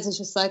figures. It's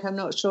just like, I'm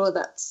not sure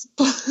that's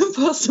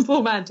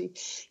possible, Mandy.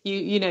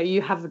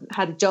 You haven't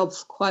had a job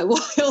for quite a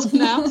while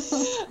now.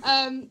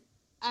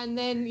 And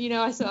then,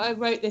 I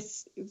wrote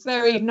this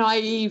very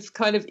naive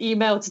kind of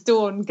email to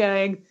Dawn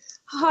going,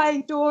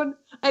 hi, Dawn,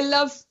 I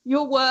love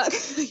your work.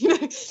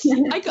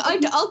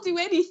 I'll do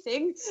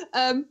anything.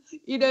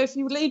 If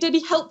you need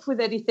any help with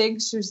anything.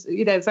 She was,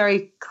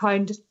 very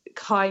kind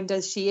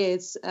as she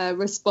is,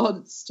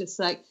 response, just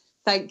like,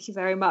 thank you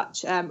very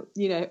much. I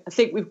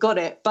think we've got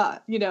it,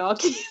 but, I'll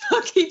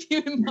keep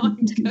you in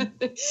mind.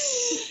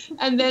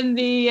 And then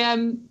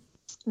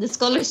the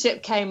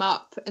scholarship came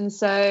up, and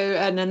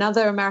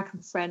another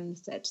American friend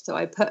said, so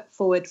I put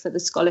forward for the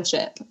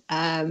scholarship.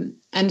 And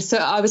so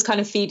I was kind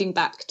of feeding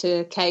back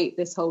to Kate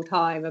this whole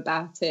time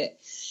about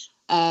it.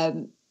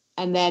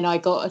 And then I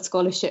got a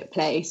scholarship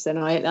place, and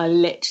I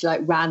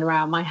literally ran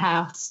around my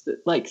house,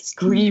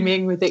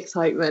 screaming with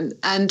excitement.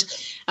 And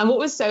what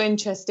was so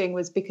interesting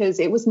was because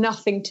it was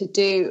nothing to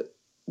do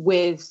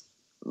with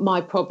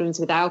my problems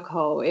with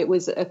alcohol. It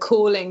was a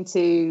calling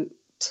to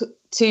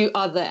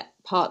other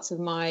parts of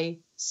my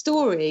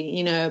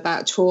story,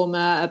 about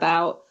trauma,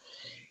 about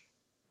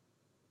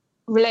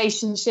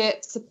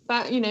relationships,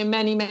 about,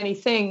 many, many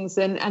things.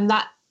 And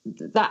that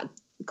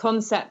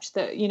concept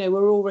that,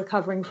 we're all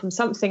recovering from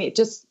something, it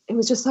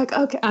was just like,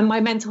 okay. And my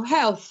mental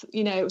health,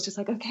 it was just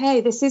like,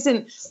 okay, this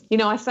isn't,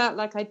 I felt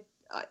like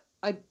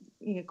I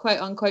quote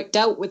unquote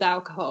dealt with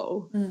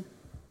alcohol, and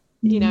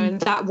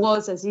that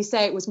was, as you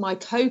say, it was my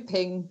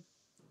coping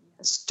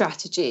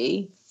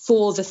strategy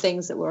for the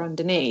things that were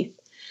underneath.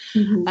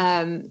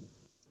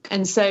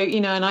 And so,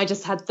 you know, and I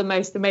just had the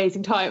most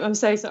amazing time. I'm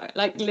so sorry.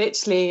 Like,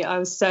 literally, I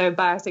was so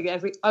embarrassing.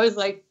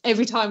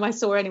 Every time I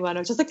saw anyone, I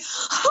was just like,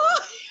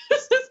 hi!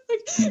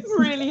 Just like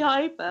really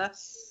hyper.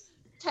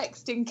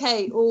 Texting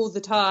Kate all the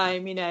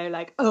time, you know,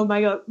 like, oh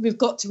my God, we've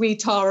got to read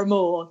Tara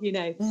Moore, you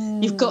know,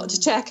 you've got to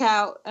check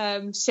out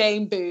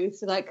Shane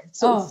Booth, like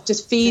sort of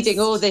just feeding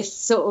all this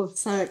sort of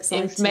so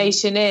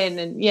information in.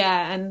 And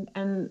yeah,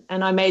 and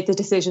I made the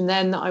decision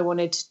then that I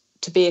wanted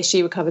to be a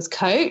She Recovers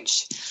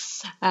coach,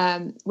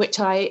 which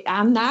I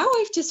am now.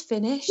 I've just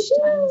finished.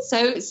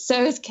 So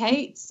is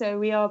Kate. So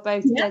we are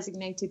both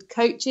designated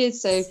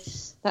coaches. So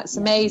that's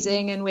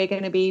amazing. And we're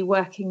going to be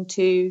working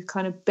to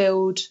kind of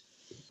build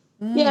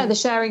the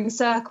sharing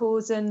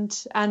circles and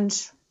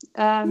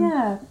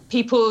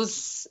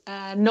people's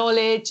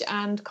knowledge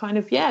and kind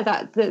of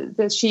that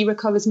the She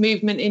Recovers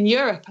movement in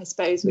Europe, I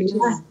suppose, which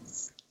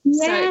is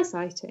so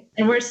exciting.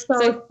 And we're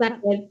so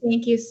excited.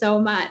 Thank you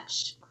so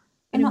much.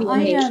 And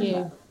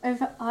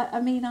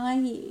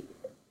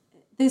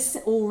this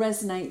all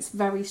resonates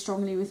very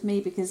strongly with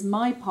me, because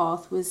my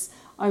path was,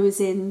 I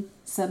was in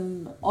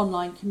some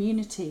online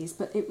communities,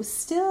 but it was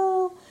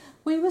still,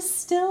 we were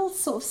still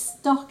sort of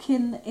stuck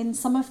in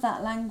some of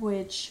that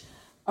language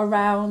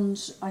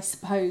around, I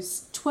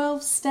suppose,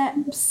 12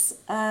 steps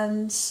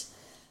and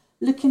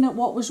looking at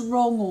what was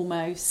wrong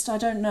almost, I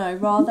don't know,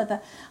 rather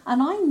than,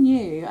 and I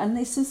knew, and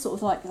this is sort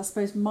of like, I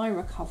suppose, my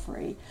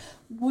recovery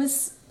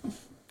was,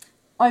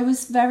 I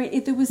was very,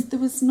 there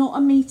was not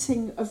a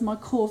meeting of my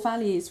core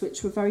values,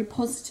 which were very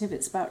positive.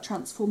 It's about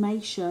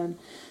transformation.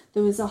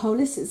 There was a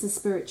holistic, there's a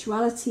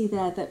spirituality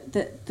there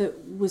that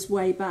was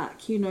way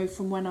back, you know,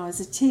 from when I was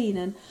a teen.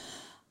 And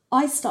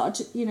I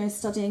started, you know,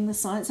 studying the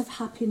science of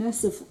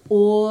happiness, of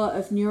awe,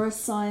 of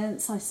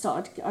neuroscience.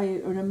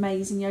 An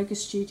amazing yoga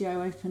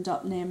studio opened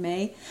up near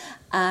me,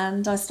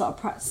 and I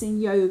started practicing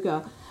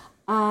yoga,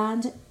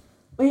 and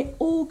it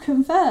all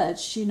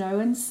converged, you know.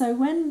 And so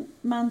when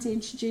Mandy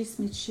introduced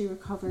me to She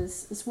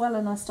Recovers as well,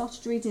 and I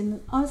started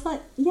reading, I was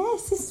like,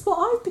 yes, this is what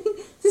I've been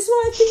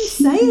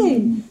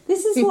saying.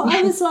 This is what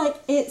I was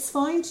like, it's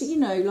fine to, you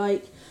know,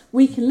 like,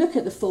 we can look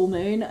at the full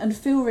moon and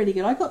feel really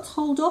good. I got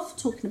told off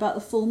talking about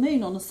the full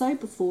moon on a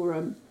sober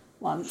forum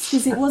once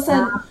because it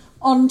wasn't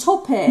on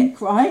topic,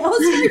 right? I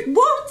was like,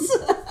 what?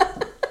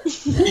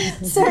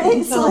 So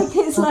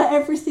it's like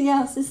everything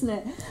else, isn't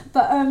it?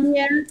 But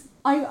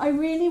I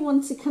really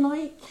want to, can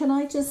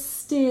I just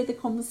steer the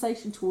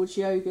conversation towards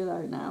yoga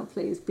though now,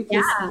 please?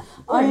 Because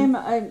I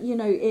am, you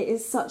know, it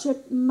is such a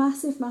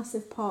massive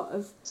part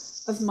of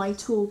my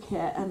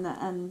toolkit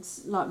and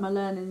like my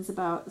learnings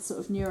about sort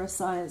of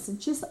neuroscience and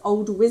just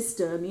old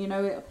wisdom, you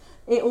know,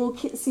 it all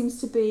seems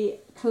to be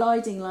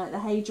colliding like the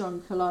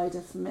Hadron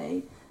Collider for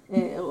me,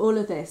 all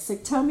of this. So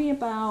tell me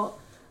about,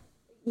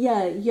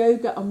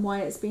 yoga and why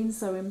it's been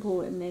so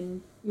important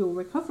in your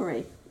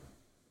recovery.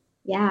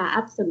 Yeah,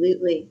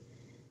 absolutely.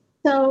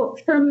 So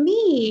for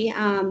me,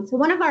 so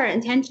one of our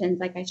intentions,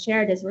 like I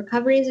shared, is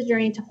recovery is a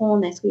journey to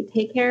wholeness. We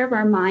take care of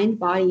our mind,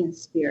 body, and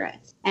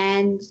spirit.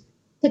 And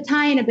to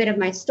tie in a bit of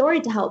my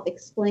story to help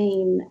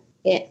explain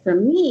it for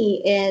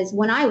me is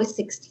when I was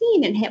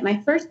 16 and hit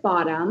my first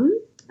bottom,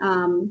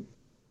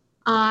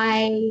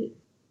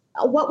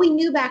 what we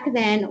knew back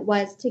then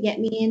was to get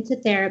me into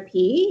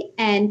therapy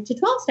and to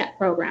 12-step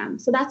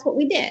programs. So that's what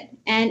we did.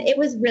 And it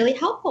was really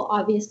helpful,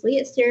 obviously.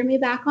 It steered me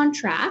back on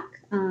track.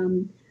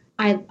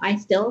 I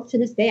still, to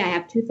this day, I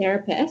have 2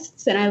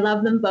 therapists and I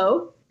love them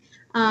both.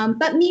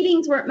 But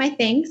meetings weren't my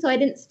thing, so I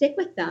didn't stick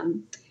with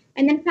them.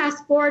 And then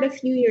fast forward a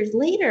few years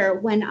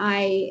later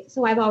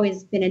so I've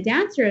always been a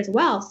dancer as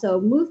well.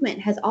 So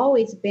movement has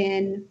always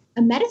been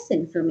a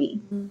medicine for me.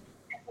 Mm-hmm.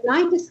 When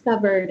I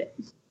discovered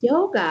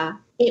yoga,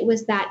 it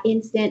was that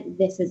instant,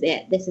 this is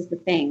it, this is the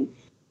thing.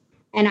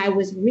 And I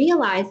was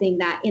realizing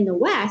that in the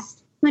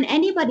West, when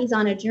anybody's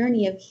on a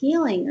journey of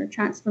healing or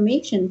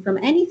transformation from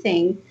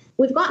anything,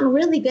 we've gotten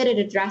really good at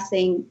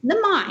addressing the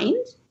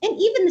mind and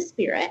even the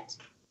spirit,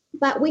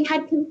 but we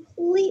had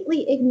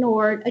completely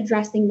ignored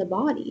addressing the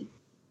body.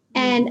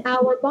 And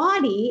our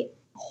body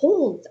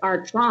holds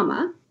our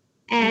trauma,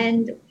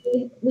 and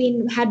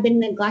we had been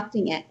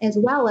neglecting it, as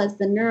well as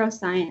the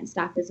neuroscience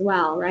stuff as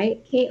well,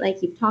 right? Kate,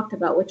 like you've talked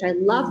about, which I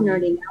love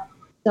nerding out.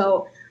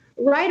 So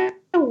right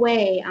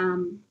away,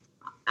 how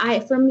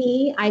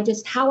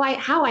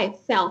I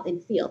felt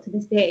and feel to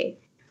this day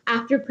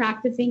after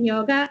practicing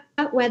yoga,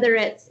 whether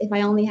it's if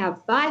I only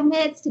have 5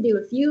 minutes to do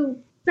a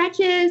few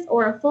stretches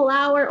or a full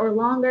hour or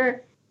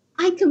longer,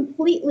 I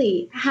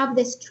completely have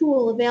this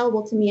tool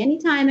available to me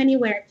anytime,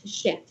 anywhere to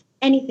shift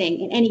anything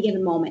in any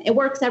given moment. It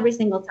works every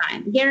single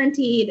time.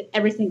 Guaranteed,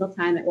 every single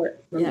time it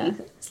works for me.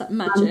 It's like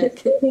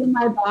magic. Just moving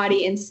my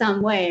body in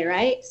some way,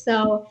 right?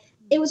 So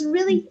it was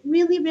really,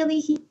 really,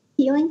 really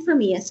healing for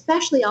me,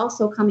 especially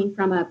also coming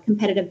from a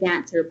competitive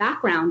dancer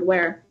background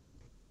where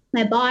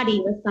my body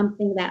was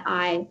something that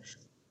I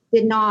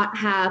did not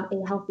have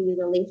a healthy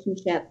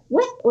relationship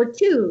with or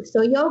to.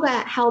 So yoga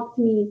helped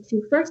me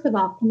to, first of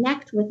all,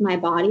 connect with my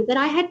body that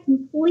I had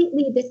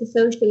completely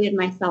disassociated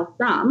myself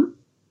from.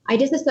 I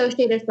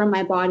disassociated from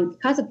my body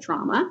because of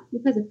trauma,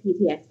 because of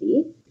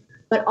PTSD.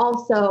 but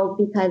also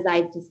because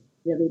I just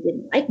really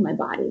didn't like my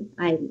body.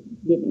 I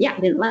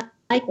didn't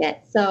like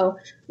it. So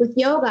with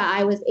yoga,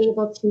 I was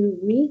able to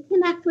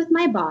reconnect with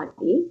my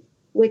body,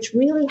 which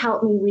really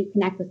helped me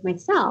reconnect with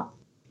myself.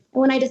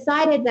 And when I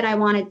decided that I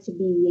wanted to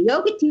be a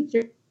yoga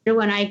teacher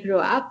when I grew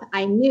up,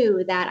 I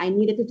knew that I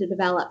needed to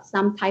develop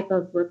some type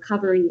of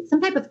recovery,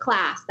 some type of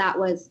class that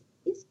was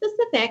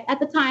specific. At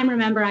the time,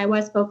 remember, I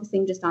was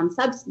focusing just on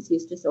substance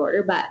use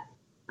disorder, but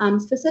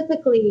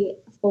specifically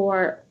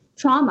for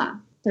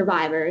trauma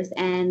survivors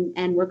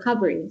and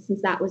recovery,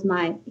 since that was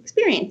my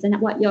experience and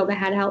what yoga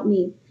had helped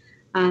me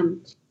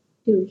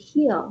to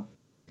heal.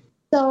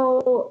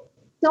 So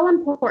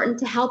important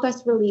to help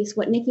us release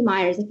what Nikki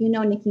Myers, if you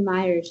know Nikki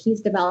Myers,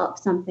 she's developed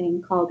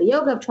something called the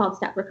Yoga of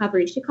 12-Step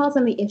Recovery. She calls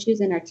them the issues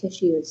in our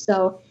tissues.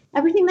 So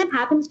everything that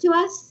happens to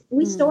us,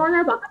 we store in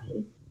our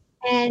body.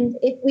 And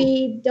if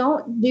we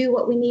don't do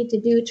what we need to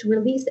do to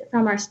release it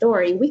from our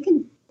story,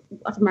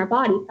 from our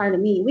body,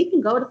 pardon me, we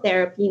can go to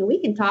therapy and we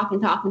can talk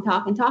and talk and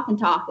talk and talk and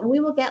talk, and we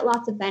will get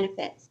lots of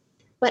benefits.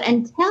 But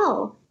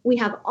until we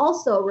have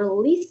also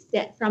released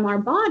it from our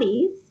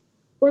bodies,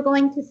 we're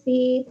going to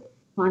see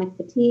chronic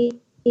fatigue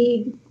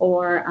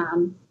or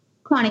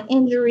chronic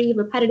injury,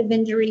 repetitive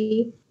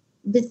injury,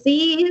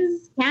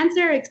 disease,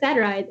 cancer,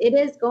 etc. It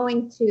is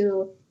going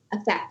to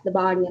affect the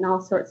body in all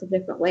sorts of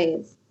different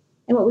ways.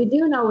 And what we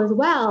do know as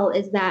well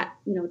is that,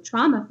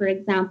 trauma, for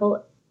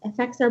example,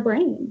 affects our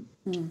brain.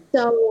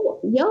 So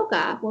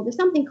yoga, well, there's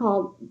something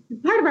called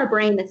part of our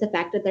brain that's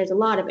affected. There's a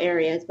lot of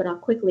areas, but I'll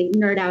quickly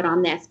nerd out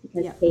on this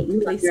because Kate,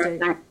 you love your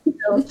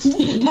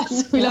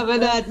Yes, we love a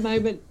nerd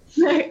moment.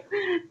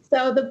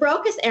 So the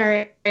Broca's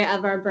area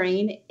of our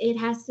brain, it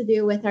has to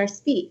do with our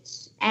speech,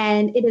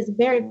 and it is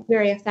very,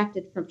 very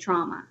affected from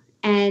trauma.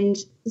 And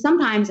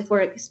sometimes if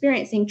we're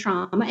experiencing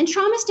trauma, and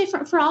trauma is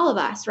different for all of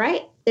us,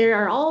 right?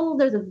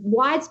 There's a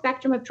wide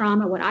spectrum of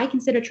trauma. What I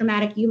consider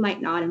traumatic, you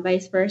might not, and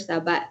vice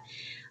versa. But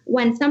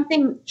when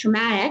something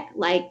traumatic,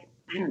 like,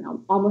 I don't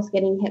know, almost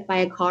getting hit by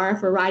a car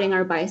for riding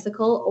our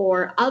bicycle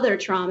or other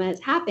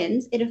traumas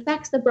happens, it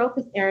affects the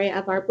Broca's area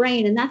of our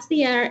brain. And that's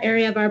the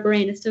area of our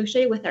brain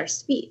associated with our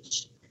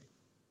speech.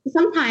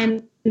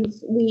 Sometimes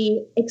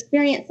we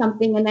experience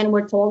something and then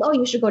we're told, oh,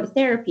 you should go to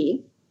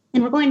therapy.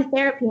 And we're going to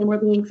therapy and we're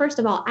being, first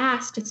of all,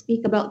 asked to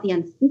speak about the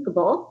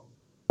unspeakable,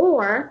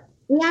 or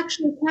we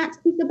actually can't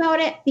speak about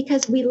it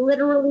because we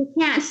literally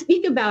can't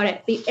speak about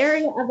it. The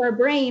area of our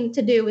brain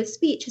to do with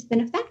speech has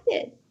been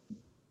affected.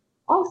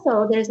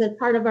 Also, there's a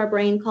part of our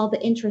brain called the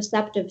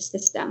interoceptive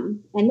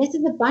system, and this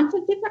is a bunch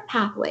of different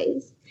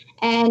pathways.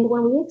 And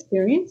when we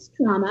experience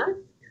trauma,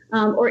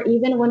 or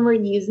even when we're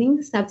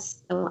using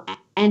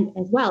and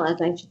as well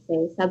as I should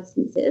say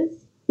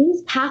substances,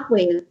 these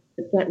pathways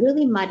get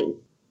really muddy.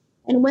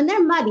 And when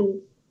they're muddy,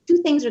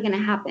 two things are going to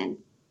happen.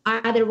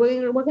 Either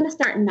we're going to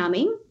start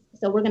numbing,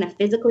 so we're going to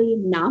physically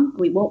numb,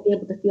 we won't be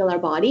able to feel our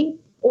body,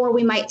 or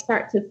we might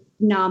start to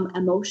numb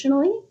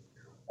emotionally,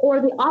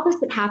 or the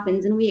opposite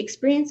happens and we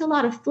experience a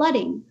lot of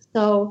flooding.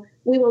 So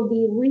we will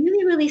be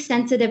really, really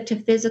sensitive to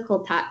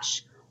physical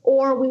touch,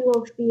 or we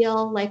will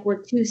feel like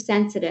we're too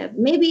sensitive.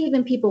 Maybe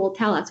even people will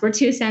tell us we're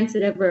too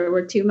sensitive or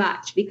we're too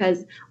much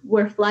because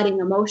we're flooding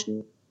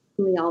emotionally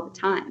all the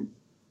time.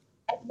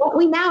 What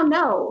we now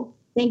know,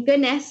 thank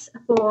goodness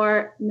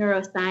for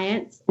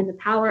neuroscience and the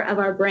power of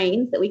our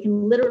brains that we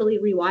can literally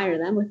rewire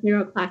them with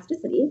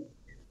neuroplasticity,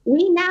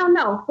 we now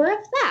know for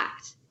a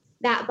fact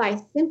that by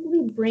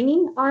simply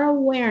bringing our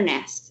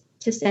awareness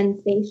to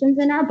sensations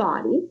in our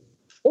body,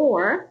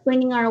 or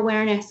bringing our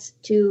awareness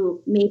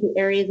to maybe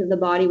areas of the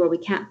body where we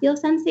can't feel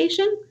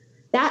sensation,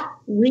 that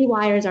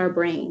rewires our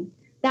brain.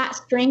 That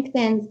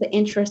strengthens the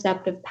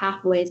interoceptive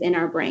pathways in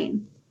our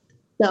brain.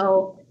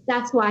 So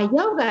that's why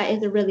yoga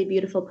is a really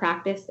beautiful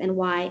practice, and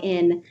why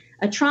in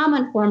a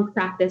trauma-informed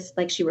practice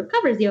like She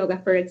Recovers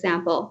Yoga, for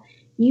example,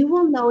 you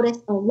will notice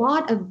a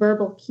lot of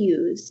verbal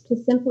cues to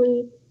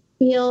simply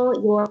feel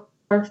your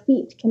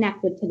feet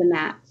connected to the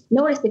mat.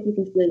 Notice if you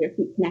can feel your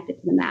feet connected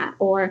to the mat,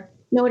 or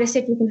notice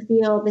if you can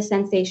feel the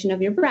sensation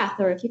of your breath,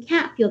 or if you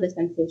can't feel the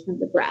sensation of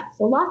the breath.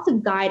 So lots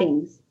of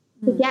guidings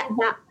to get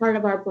that part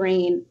of our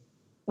brain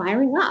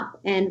firing up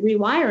and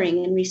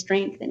rewiring and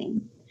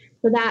re-strengthening.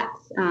 So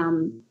that's,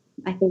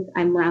 I think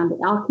I'm rounding.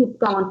 I'll keep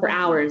going for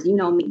hours. You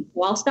know me.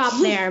 So I'll stop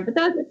there. But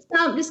those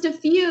are just a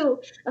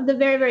few of the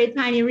very, very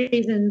tiny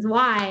reasons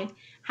why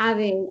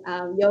having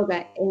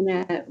yoga in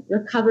a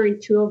recovery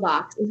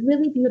toolbox is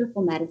really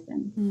beautiful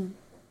medicine.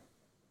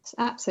 It's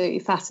absolutely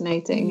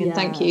fascinating. And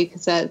thank you,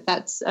 because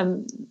that's,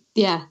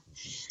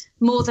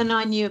 more than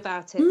I knew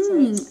about it.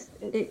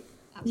 So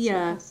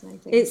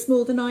fascinating. It's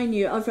more than I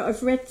knew.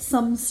 I've read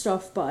some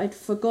stuff, but I'd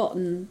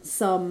forgotten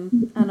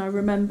some. And I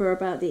remember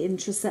about the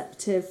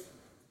interoceptive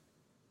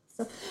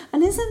stuff.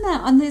 And isn't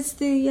that, and there's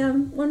the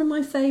one of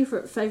my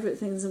favourite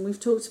things, and we've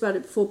talked about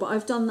it before, but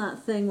I've done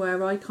that thing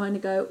where I kind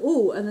of go,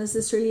 oh, and there's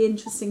this really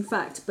interesting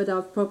fact, but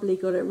I've probably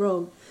got it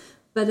wrong.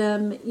 But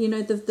the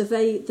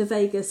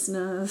vagus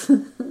nerve,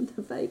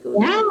 the vagal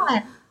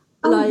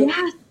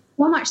nerve.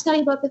 So much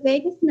study about the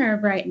vagus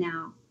nerve right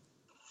now.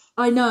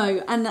 I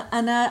know, and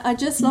I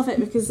just love it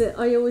because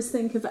I always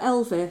think of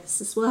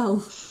Elvis as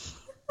well.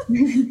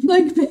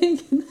 Like being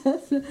in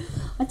there.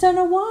 I don't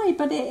know why,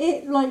 but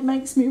it like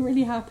makes me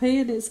really happy,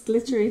 and it's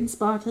glittery and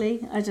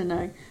sparkly. I don't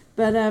know,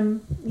 but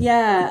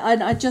yeah,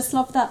 I just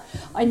love that.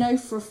 I know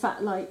for a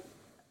fact, like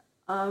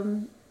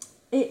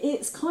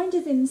it's kind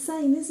of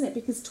insane, isn't it?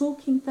 Because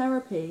talking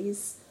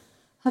therapies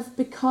have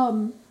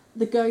become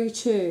the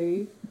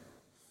go-to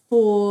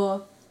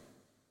for,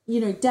 you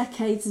know,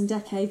 decades and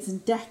decades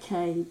and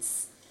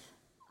decades,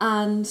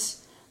 and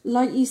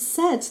like you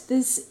said,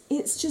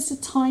 it's just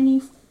a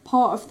tiny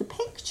part of the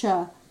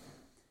picture.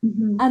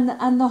 And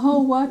the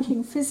whole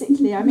working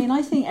physically, I mean,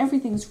 I think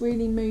everything's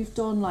really moved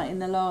on, like in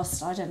the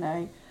last, I don't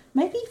know,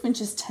 maybe even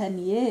just 10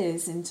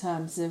 years in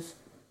terms of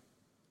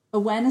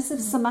awareness of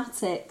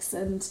somatics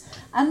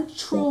and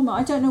trauma.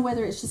 I don't know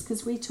whether it's just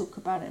because we talk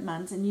about it,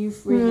 Mans, and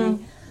you've really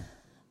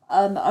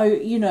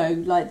you know,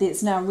 like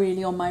it's now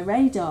really on my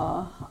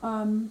radar.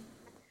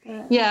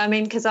 Yeah, I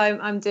mean, because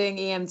I'm doing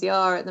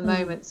EMDR at the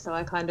moment, so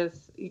I kind of,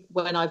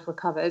 when I've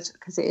recovered,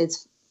 because it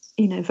is,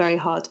 you know, very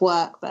hard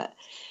work, but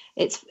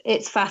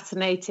it's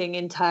fascinating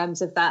in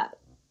terms of that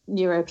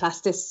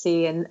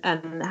neuroplasticity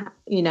and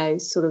you know,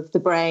 sort of the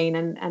brain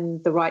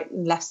and the right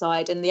and left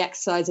side, and the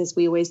exercises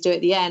we always do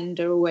at the end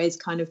are always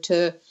kind of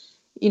to,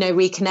 you know,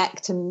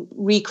 reconnect and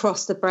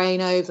recross the brain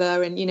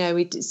over, and, you know,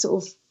 we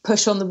sort of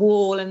push on the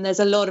wall, and there's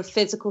a lot of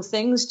physical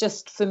things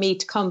just for me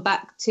to come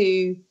back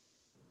to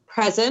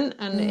present,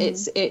 and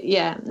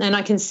and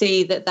I can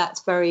see that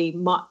that's very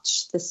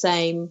much the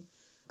same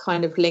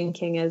kind of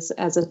linking as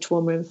a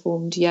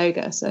trauma-informed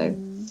yoga. So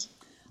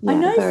I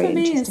know for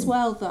me as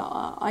well that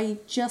I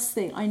just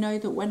think, I know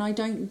that when I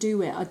don't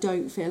do it, I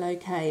don't feel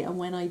okay, and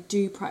when I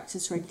do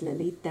practice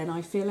regularly, then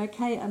I feel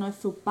okay and I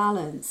feel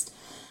balanced.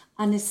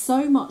 And it's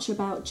so much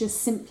about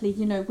just simply,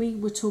 you know, we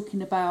were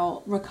talking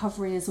about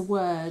recovery as a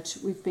word.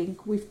 We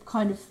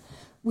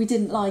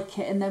didn't like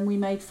it, and then we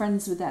made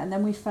friends with it, and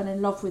then we fell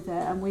in love with it,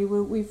 and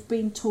we've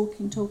been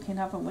talking,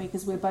 haven't we?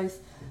 Because we're both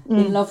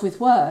in love with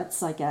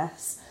words, I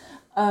guess.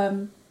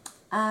 And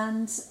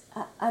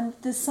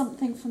there's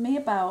something for me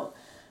about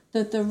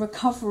the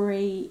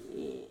recovery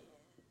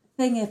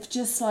thing of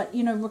just like,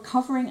 you know,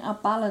 recovering our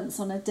balance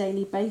on a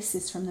daily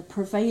basis from the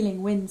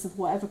prevailing winds of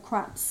whatever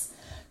crap's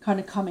kind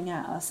of coming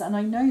at us. And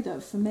I know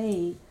that for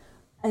me,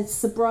 it's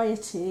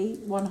sobriety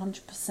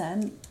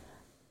 100%.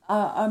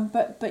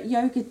 But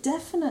yoga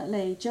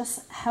definitely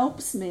just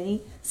helps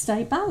me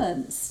stay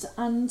balanced,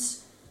 and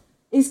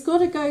it's got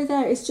to go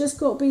there. It's just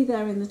got to be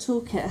there in the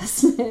toolkit,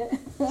 hasn't it?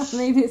 I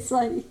mean, it's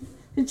like,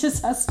 it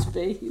just has to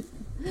be.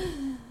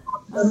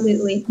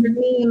 Absolutely. For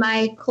me,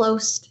 my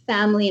close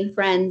family and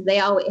friends, they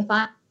always, if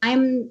I'm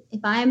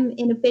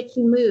in a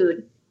bitchy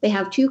mood, they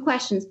have two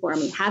questions for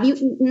me: have you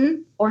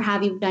eaten, or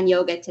have you done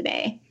yoga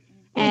today?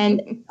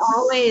 And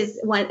always,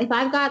 if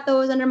I've got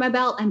those under my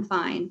belt, I'm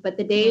fine. But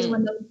the days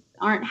when those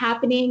aren't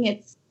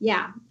happening,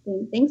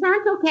 things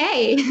aren't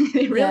okay.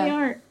 They really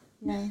aren't.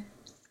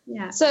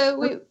 Yeah.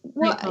 So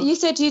you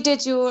said you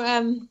did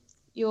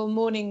your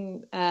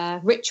morning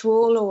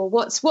ritual, or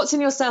what's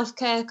in your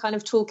self-care kind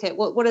of toolkit?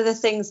 What are the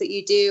things that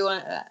you do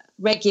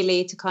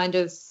regularly to kind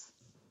of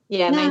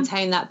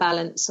maintain that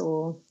balance?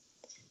 Or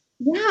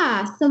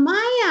so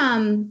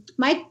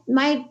my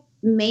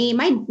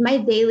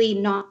daily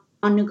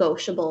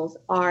non-negotiables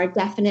are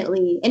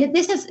definitely, and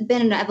this has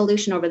been an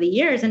evolution over the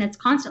years, and it's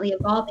constantly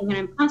evolving, and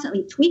I'm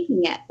constantly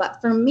tweaking it.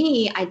 But for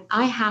me,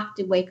 I have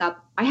to wake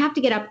up. I have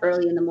to get up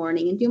early in the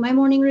morning and do my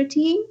morning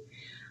routine.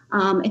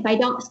 If I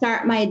don't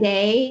start my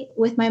day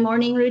with my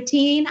morning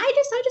routine, I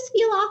just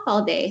feel off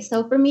all day.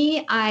 So for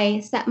me,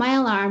 I set my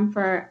alarm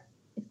for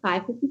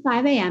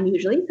 5:55 a.m.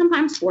 usually,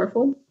 sometimes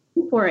 4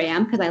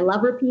 a.m. because I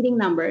love repeating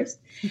numbers.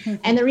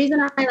 And the reason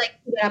I like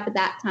to get up at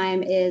that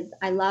time is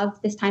I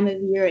love this time of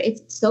year.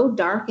 It's so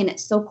dark and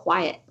it's so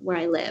quiet where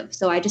I live.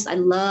 So I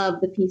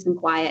love the peace and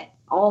quiet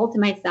all to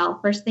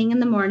myself first thing in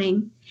the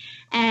morning.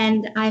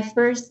 And I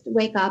first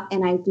wake up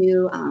and I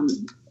do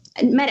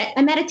I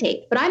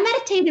meditate, but I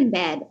meditate in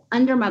bed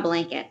under my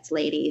blankets,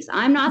 ladies.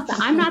 I'm not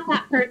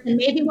that person.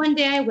 Maybe one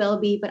day I will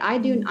be, but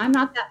I'm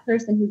not that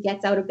person who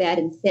gets out of bed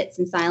and sits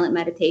in silent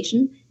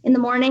meditation in the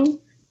morning.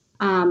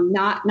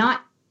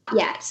 Not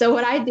yet. So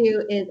what I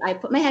do is I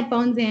put my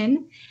headphones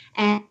in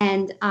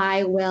and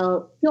I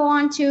will go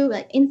on to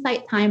like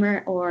Insight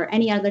Timer or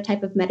any other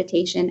type of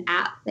meditation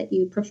app that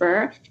you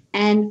prefer.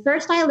 And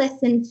first I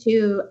listen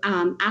to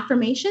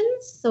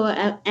affirmations. So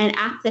an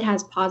app that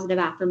has positive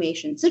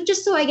affirmations. So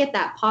just so I get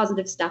that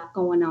positive stuff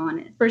going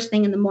on first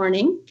thing in the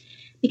morning,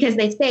 because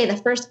they say the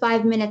first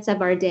 5 minutes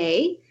of our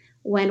day,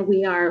 when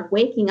we are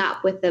waking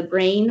up with the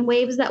brain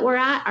waves that we're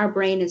at, our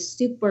brain is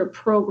super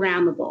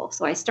programmable.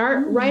 So I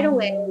start right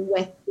away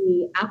with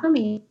the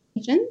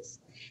affirmations.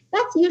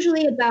 That's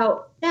usually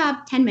about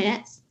 10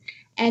 minutes.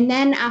 And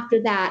then after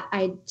that,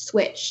 I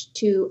switch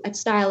to a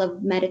style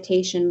of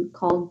meditation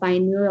called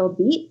binaural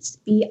beats,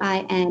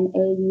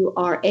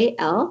 BINAURAL.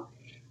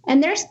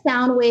 And there's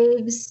sound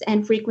waves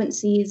and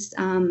frequencies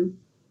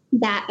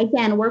that,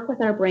 again, work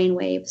with our brain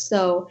waves.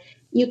 So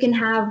You can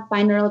have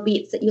binaural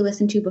beats that you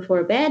listen to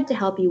before bed to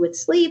help you with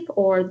sleep,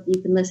 or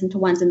you can listen to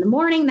ones in the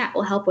morning that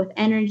will help with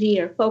energy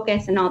or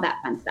focus and all that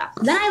fun stuff.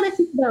 So then I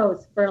listen to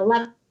those for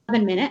 11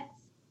 minutes.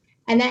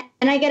 And then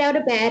I get out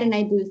of bed and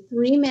I do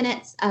 3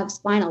 minutes of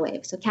spinal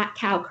waves. So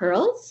cat-cow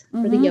curls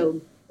for the yoga,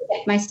 to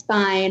get my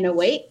spine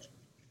awake.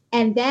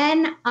 And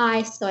then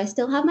I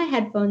still have my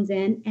headphones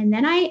in, and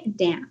then I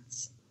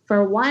dance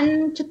for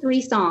 1 to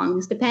 3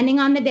 songs, depending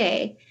on the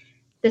day.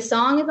 The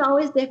song is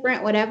always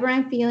different, whatever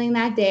I'm feeling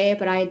that day,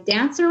 but I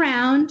dance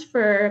around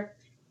for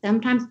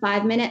sometimes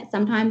 5 minutes,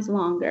 sometimes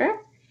longer.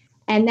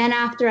 And then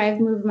after I've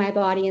moved my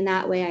body in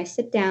that way, I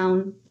sit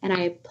down and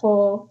I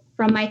pull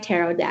from my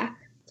tarot deck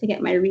to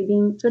get my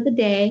reading for the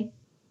day.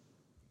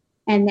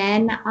 And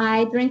then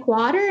I drink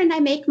water and I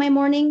make my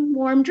morning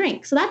warm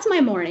drink. So that's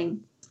my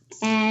morning.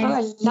 And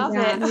I love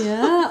it.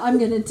 Yeah, I'm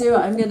going to do it.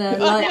 I'm going to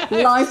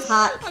life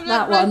hack I'm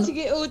that one. writing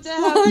it all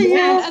down.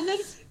 Yeah. And then,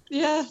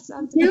 yes,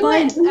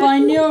 binaural.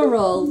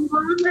 As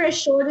long or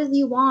as short as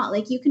you want.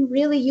 Like you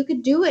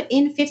could do it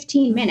in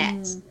 15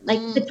 minutes. Like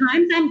the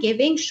times I'm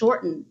giving,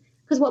 shorten.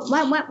 Because what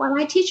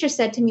my teacher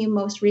said to me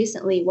most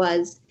recently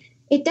was,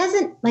 it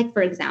doesn't, like,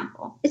 for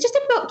example, it's just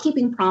about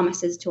keeping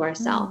promises to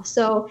ourselves.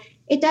 So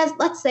it does,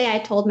 let's say I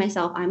told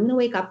myself, I'm going to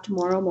wake up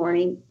tomorrow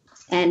morning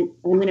and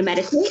I'm going to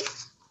meditate.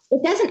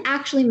 It doesn't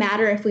actually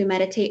matter if we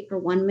meditate for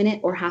 1 minute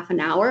or half an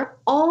hour.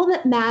 All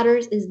that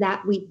matters is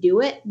that we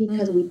do it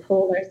because we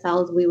told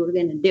ourselves we were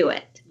going to do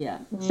it. Yeah.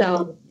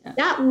 So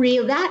that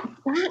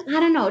I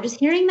don't know, just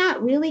hearing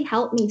that really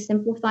helped me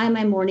simplify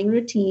my morning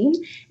routine,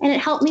 and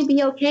it helped me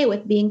be okay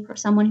with being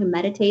someone who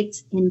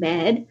meditates in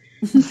bed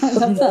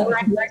before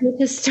I'm ready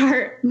to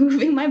start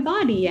moving my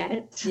body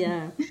yet.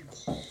 Yeah.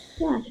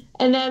 Yeah.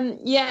 And then,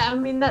 I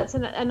mean, that's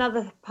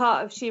another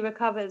part of She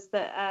Recovers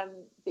that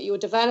you're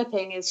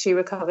developing is She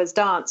Recovers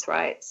dance,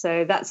 right?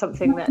 So that's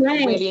something that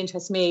really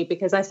interests me,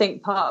 because I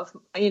think part of,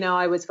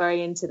 I was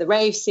very into the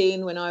rave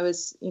scene when I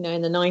was, in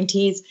the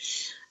 90s,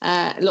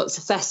 lots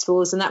of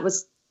festivals, and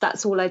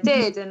that's all I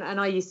did. And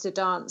I used to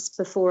dance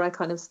before I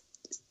kind of,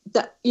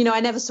 I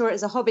never saw it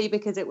as a hobby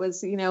because it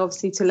was,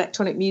 obviously to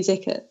electronic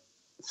music at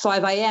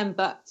 5 a.m.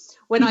 But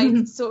when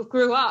I sort of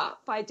grew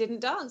up, I didn't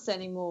dance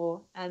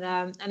anymore.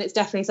 And it's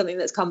definitely something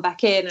that's come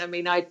back in. I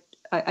mean, I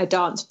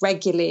dance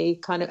regularly,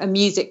 kind of, and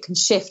music can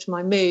shift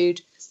my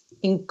mood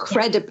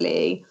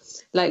incredibly,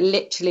 like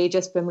literally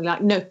just been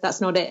like, no,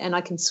 that's not it. And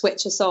I can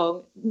switch a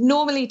song,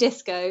 normally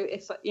disco.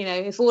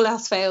 If all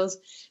else fails,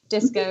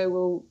 disco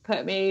will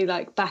put me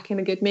like back in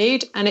a good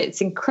mood, and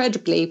it's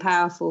incredibly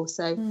powerful.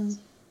 So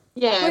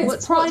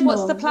what's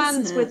the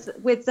plans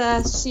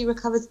with She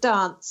Recovers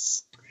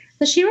dance?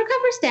 So She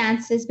Recovers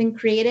dance has been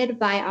created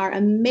by our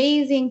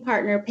amazing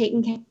partner,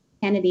 Peyton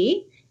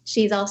Kennedy.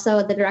 She's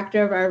also the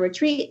director of our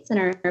retreats and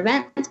our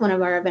events, one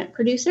of our event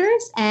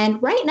producers.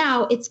 And right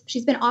now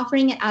she's been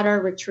offering it at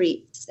our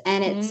retreats,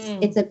 and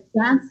it's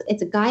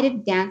a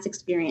guided dance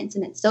experience,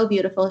 and it's so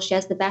beautiful. She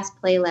has the best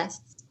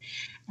playlists.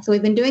 So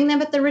we've been doing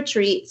them at the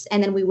retreats,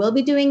 and then we will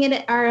be doing it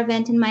at our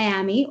event in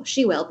Miami.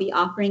 She will be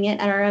offering it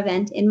at our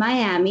event in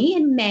Miami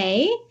in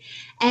May.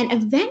 And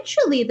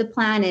eventually the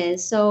plan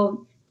is,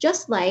 so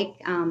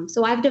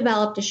I've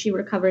developed a She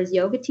Recovers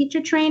yoga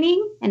teacher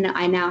training, and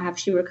I now have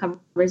She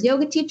Recovers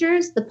yoga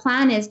teachers. The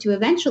plan is to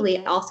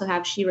eventually also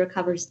have She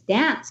Recovers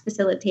dance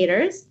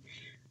facilitators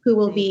who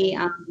will be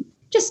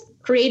just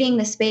creating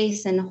the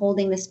space and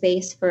holding the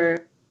space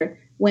for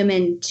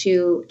women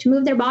to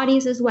move their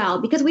bodies as well.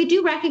 Because we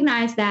do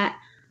recognize that,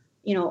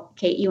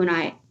 Kate, you and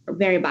I are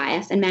very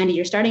biased, and Mandy,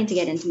 you're starting to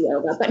get into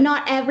yoga, but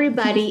not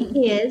everybody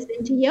is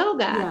into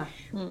yoga.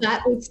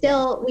 But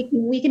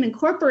we can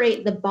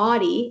incorporate the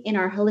body in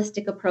our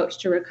holistic approach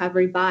to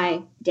recovery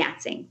by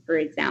dancing, for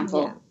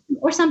example.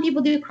 Or some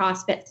people do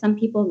CrossFit, some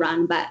people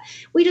run, but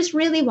we just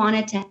really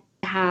wanted to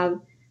have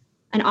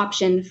an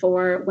option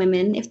for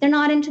women if they're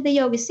not into the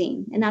yoga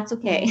scene, and that's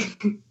okay.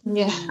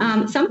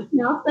 Something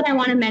else that I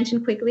want to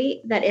mention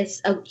quickly that is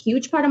a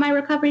huge part of my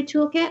recovery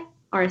toolkit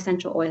are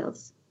essential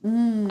oils.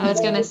 I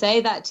was going to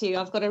say that to you.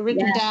 I've got it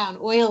written down.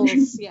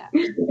 Oils,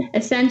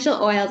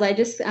 essential oils.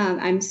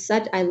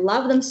 I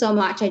love them so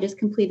much. I just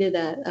completed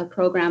a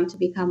program to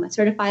become a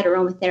certified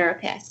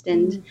aromatherapist,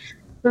 and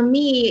for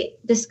me,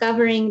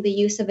 discovering the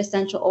use of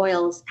essential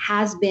oils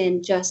has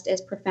been just as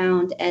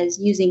profound as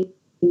using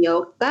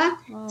yoga.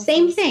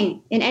 Same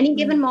thing. In any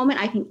given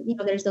moment, I can,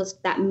 there's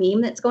that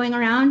meme that's going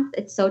around.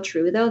 It's so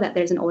true, though, that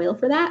there's an oil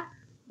for that.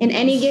 In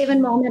any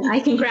given moment, I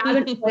can grab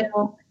an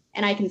oil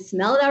and I can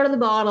smell it out of the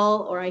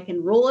bottle, or I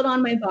can roll it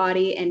on my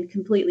body and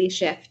completely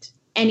shift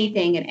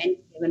anything at any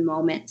given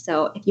moment.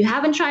 So if you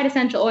haven't tried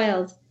essential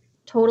oils,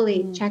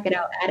 totally check it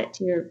out. Add it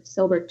to your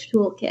sober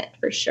toolkit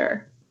for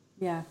sure.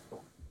 Yeah.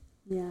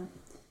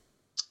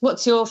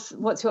 What's your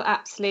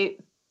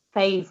absolute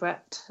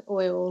favorite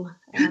oil?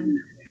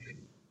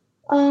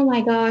 Oh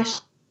my gosh.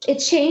 It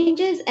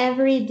changes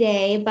every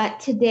day, but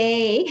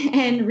today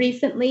and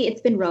recently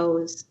it's been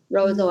rose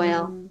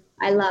oil.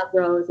 I love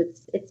rose.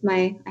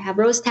 I have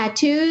rose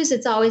tattoos.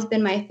 It's always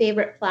been my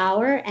favorite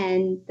flower,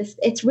 and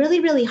it's really,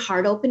 really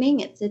heart opening.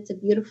 It's a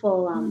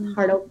beautiful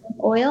heart opening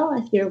oil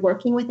if you're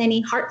working with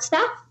any heart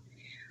stuff.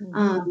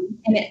 And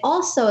it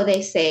also,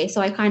 they say,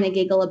 so I kind of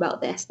giggle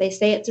about this. They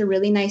say it's a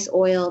really nice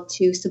oil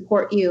to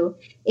support you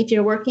if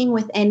you're working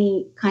with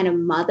any kind of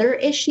mother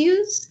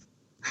issues.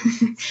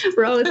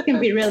 Rose can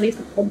be really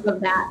supportive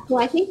of that. So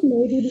I think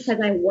maybe because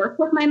I work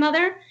with my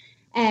mother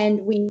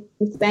and we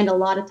spend a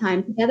lot of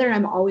time together,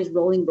 I'm always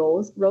rolling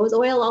rose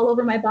oil all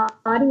over my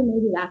body.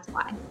 Maybe that's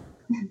why.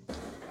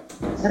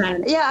 But I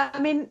don't know. Yeah, I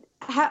mean,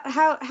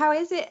 how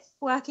is it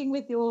working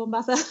with your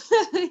mother?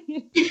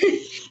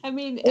 I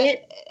mean,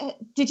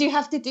 did you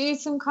have to do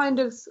some kind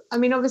of, I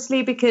mean,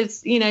 obviously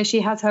because, you know, she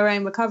has her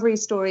own recovery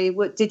story.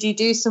 Did you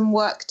do some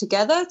work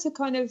together to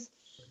kind of,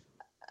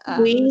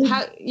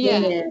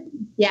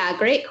 Yeah,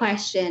 great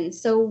question.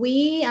 So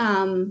we,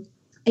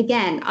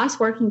 again, us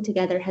working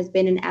together has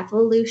been an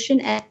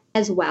evolution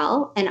as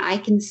well. And I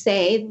can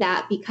say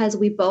that because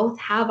we both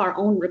have our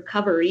own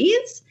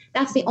recoveries,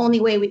 that's the only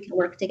way we can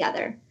work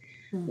together.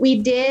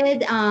 We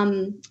joke,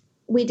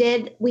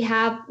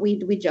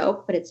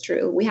 but it's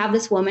true. We have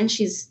this woman,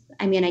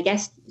 I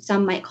guess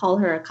some might call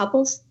her a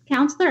couples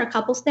counselor, a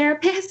couples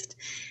therapist.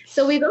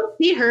 So we go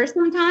see her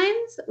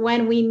sometimes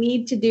when we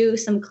need to do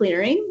some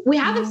clearing. We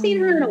haven't seen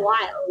her in a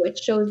while, which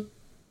shows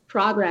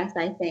progress,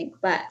 I think.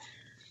 But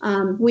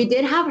we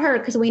did have her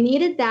because we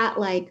needed that,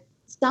 like,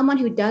 someone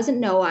who doesn't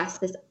know us,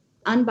 this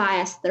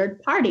unbiased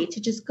third party, to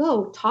just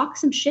go talk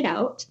some shit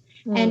out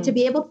and to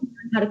be able to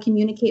learn how to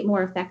communicate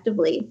more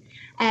effectively.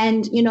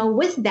 And, you know,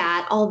 with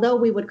that, although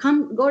we would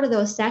go to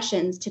those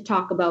sessions to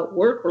talk about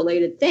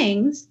work-related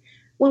things,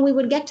 when we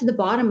would get to the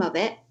bottom of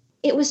it,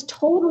 it was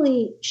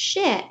totally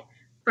shit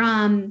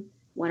from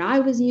what I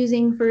was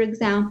using, for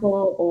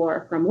example,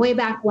 or from way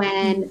back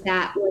when.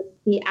 That was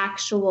the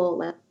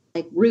actual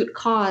like root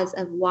cause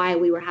of why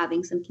we were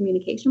having some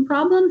communication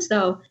problems.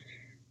 So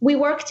we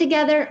work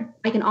together.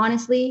 I can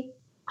honestly,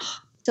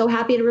 so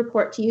happy to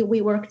report to you, we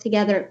work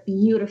together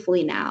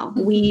beautifully now.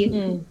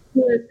 We're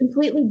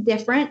completely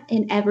different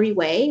in every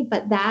way,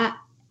 but that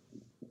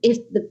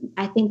is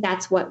I think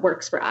that's what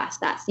works for us.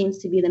 That seems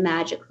to be the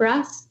magic for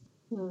us.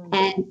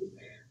 And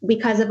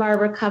because of our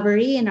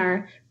recovery and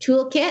our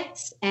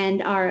toolkits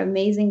and our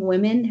amazing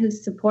women who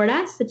support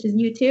us, such as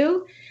you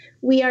two,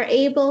 we are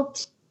able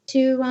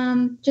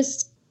to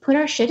just put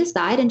our shit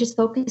aside and just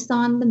focus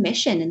on the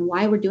mission and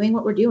why we're doing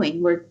what we're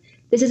doing.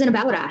 This isn't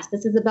about us.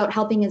 This is about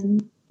helping as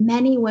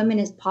many women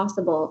as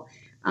possible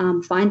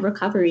find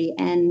recovery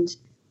and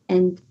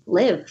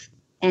live.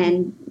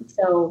 And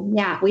so,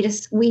 yeah, we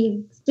just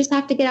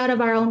have to get out of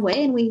our own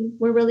way, and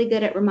we're really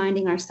good at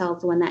reminding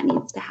ourselves when that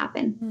needs to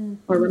happen,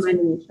 or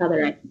reminding each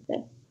other, I should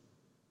say.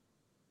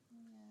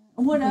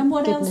 And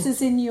what else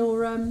is in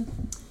your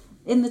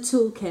in the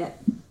toolkit?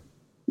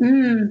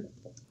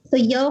 So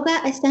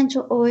yoga,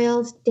 essential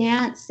oils,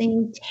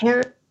 dancing,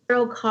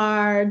 tarot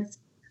cards,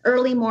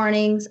 early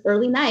mornings,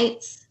 early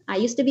nights. I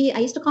used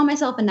to call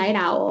myself a night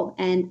owl,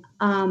 and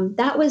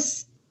that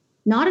was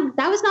not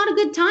a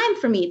good time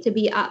for me to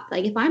be up.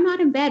 Like if I'm not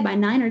in bed by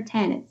 9 or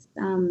 10, it's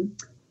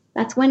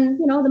that's when,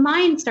 you know, the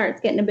mind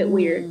starts getting a bit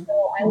weird.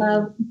 So I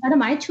love, part of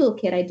my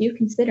toolkit, I do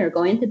consider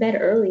going to bed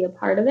early a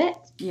part of it.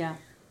 Yeah.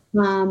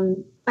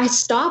 I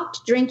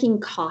stopped drinking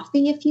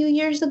coffee a few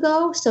years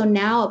ago, so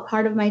now a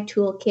part of my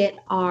toolkit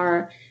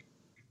are,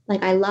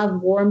 like, I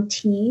love warm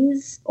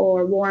teas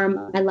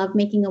I love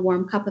making a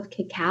warm cup of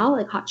cacao,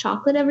 like hot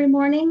chocolate every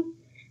morning.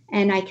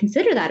 And I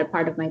consider that a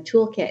part of my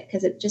toolkit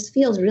because it just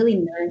feels really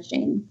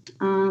nourishing.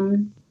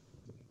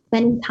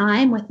 Spending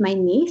time with my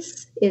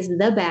niece is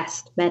the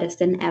best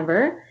medicine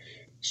ever.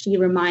 She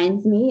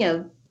reminds me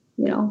of,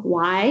 you know,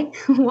 why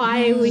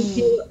we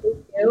do what we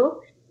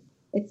do.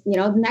 It's, you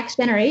know, the next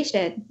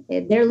generation.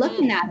 They're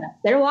looking at us.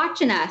 They're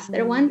watching us.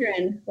 They're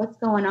wondering what's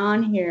going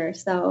on here.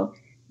 So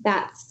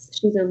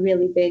she's a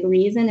really big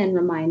reason and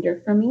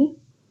reminder for me.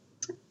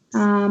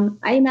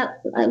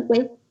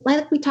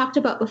 Like we talked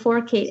about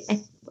before, Kate,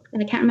 I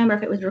can't remember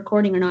if it was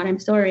recording or not. I'm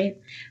sorry.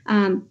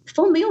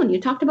 Full moon. You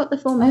talked about the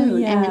full moon. Oh,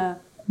 yeah. And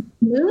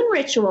moon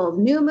rituals,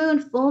 new moon,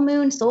 full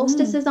moon,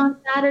 solstices on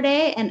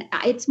Saturday. And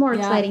it's more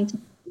exciting to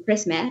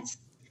Christmas.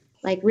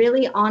 Like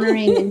really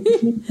honoring and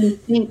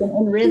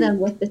in rhythm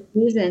with the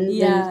seasons.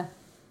 Yeah.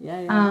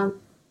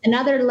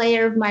 Another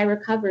layer of my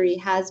recovery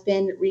has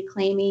been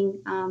reclaiming,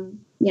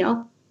 you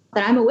know,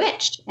 that I'm a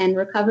witch and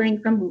recovering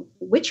from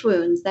witch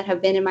wounds that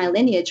have been in my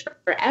lineage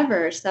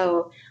forever.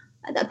 So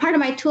a part of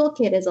my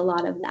toolkit is a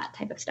lot of that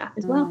type of stuff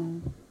as well.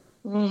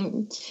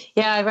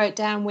 Yeah, I wrote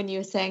down when you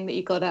were saying that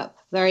you got up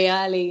very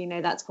early, you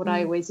know, that's what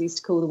I always used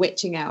to call the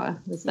witching hour,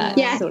 was that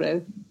sort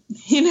of,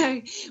 you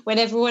know, when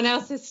everyone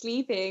else is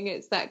sleeping,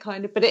 it's that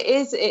kind of, but it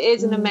is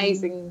an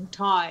amazing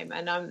time.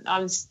 And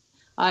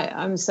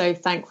I'm so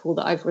thankful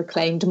that I've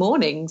reclaimed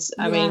mornings.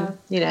 I mean,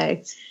 you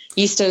know,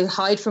 used to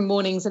hide from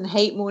mornings and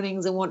hate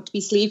mornings and want to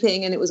be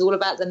sleeping, and it was all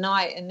about the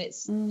night. And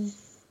it's,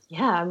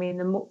 I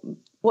mean,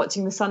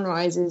 watching the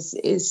sunrise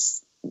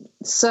is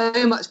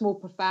so much more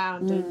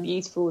profound and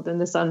beautiful than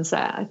the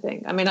sunset, I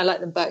think. I mean, I like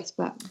them both,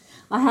 but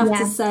I have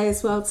to say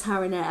as well,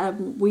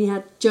 Taryn, we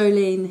had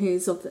Jolene,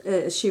 who's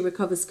She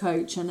Recovers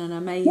coach and an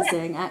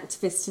amazing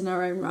activist in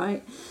her own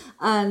right,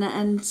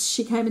 and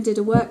she came and did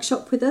a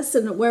workshop with us,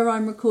 and where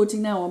I'm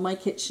recording now on my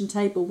kitchen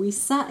table, we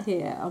sat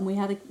here and we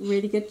had a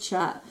really good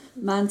chat,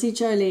 Mandy,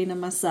 Jolene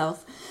and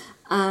myself,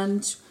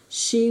 and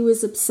she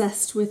was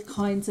obsessed with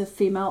kinds of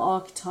female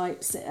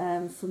archetypes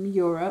from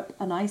Europe,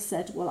 and I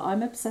said, well,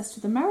 I'm obsessed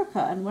with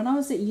America. And when I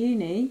was at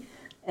uni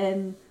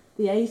in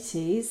the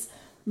 80s,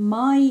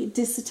 my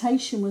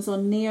dissertation was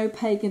on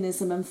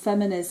neo-paganism and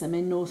feminism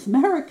in North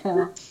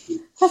America.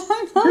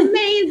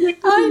 Amazing.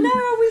 I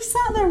know, we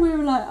sat there, we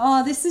were like,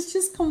 oh, this has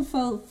just come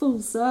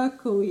full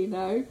circle, you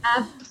know.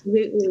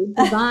 Absolutely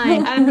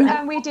divine.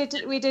 and we did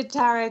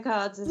tarot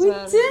cards as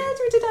well.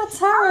 We did our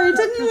tarot,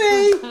 didn't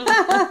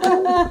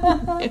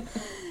we?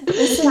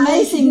 It's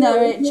amazing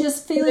though, it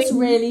just feels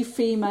really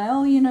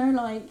female, you know,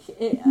 like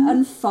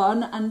and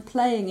fun and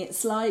playing.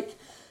 It's like,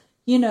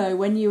 you know,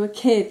 when you were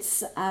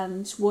kids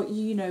and what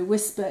you know,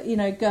 whisper, you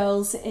know,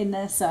 girls in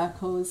their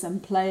circles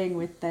and playing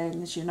with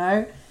things, you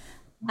know,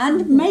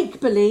 and make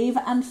believe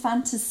and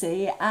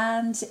fantasy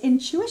and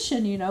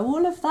intuition, you know,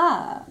 all of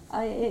that.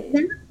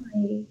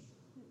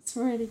 It's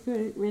really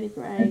good, really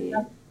great.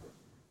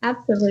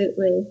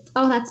 Absolutely.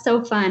 Oh, that's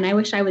so fun. I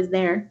wish I was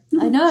there.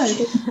 I know.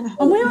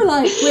 And we're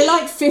like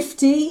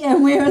 50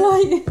 and we were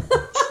like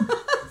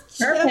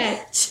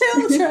perfect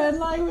children,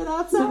 like with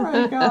our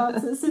tarot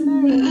cards. It's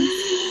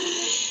hilarious.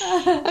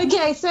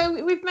 Okay,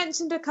 so we've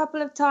mentioned a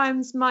couple of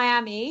times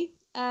Miami.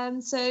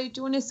 So do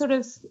you want to sort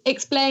of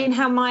explain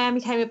how Miami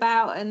came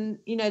about and,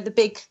 you know, the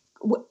big,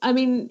 I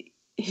mean,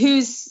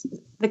 who's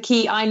the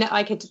key?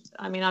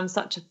 I'm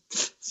such a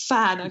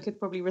fan. I could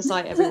probably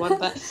recite everyone,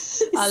 but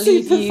I'll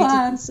leave you.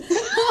 Fan. So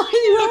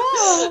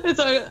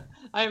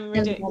I'm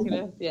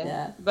ridiculous.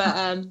 Yeah.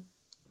 But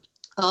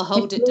I'll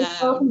hold it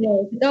down.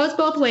 It goes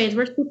both ways.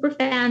 We're super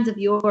fans of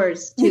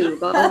yours too,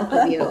 both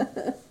of you.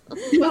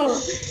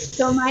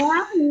 So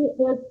Miami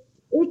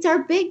it's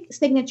our big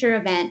signature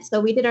event.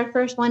 So we did our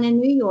first one in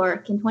New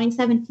York in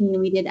 2017.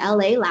 We did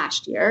LA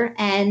last year.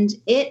 And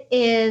it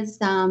is,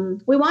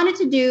 we wanted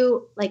to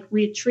do like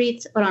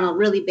retreats, but on a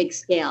really big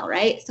scale,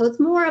 right? So it's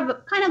more of a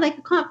kind of like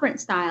a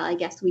conference style, I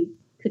guess we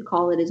could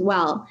call it as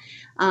well.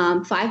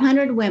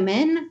 500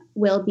 women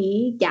will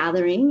be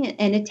gathering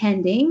and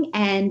attending.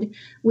 And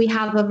we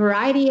have a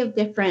variety of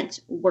different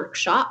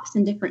workshops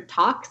and different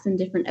talks and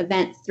different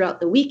events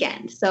throughout the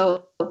weekend.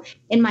 So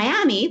in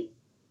Miami,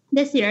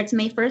 this year, it's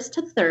May 1st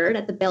to 3rd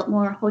at the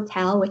Biltmore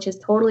Hotel, which is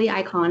totally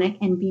iconic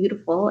and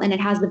beautiful. And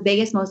it has the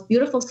biggest, most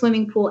beautiful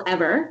swimming pool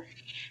ever.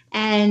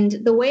 And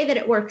the way that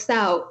it works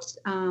out,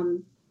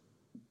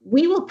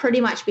 we will pretty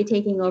much be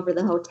taking over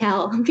the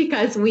hotel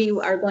because we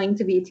are going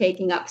to be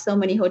taking up so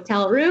many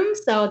hotel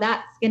rooms. So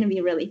that's going to be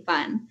really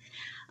fun.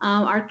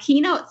 Our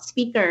keynote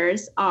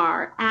speakers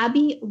are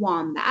Abby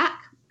Wambach,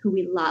 who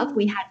we love.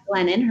 We had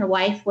Glennon. Her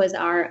wife was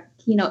our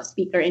keynote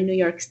speaker in New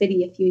York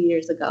City a few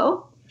years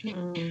ago.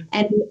 Mm.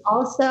 And we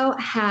also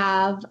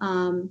have,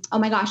 oh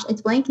my gosh,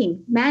 it's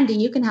blanking. Mandy,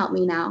 you can help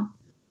me now.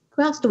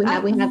 Who else do we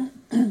have? We have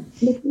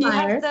Nikki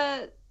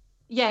Meyer.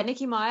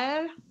 Nikki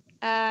Meyer,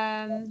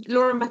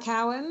 Laura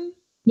McCowan.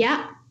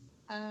 Yeah.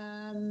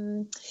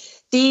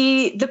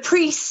 The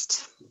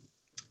priest.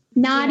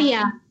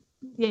 Nadia.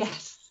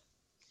 Yes.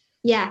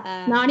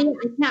 Yeah. Nadia,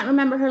 I can't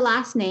remember her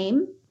last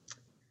name,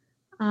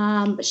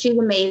 but she's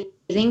amazing.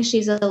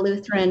 She's a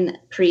Lutheran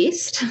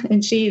priest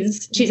and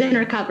she's in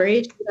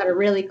recovery. She's got a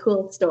really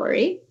cool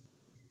story.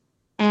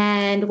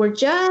 And we're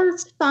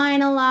just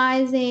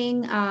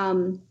finalizing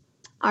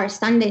our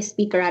Sunday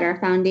speaker at our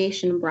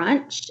foundation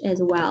brunch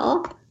as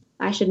well.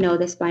 I should know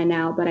this by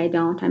now, but I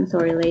don't. I'm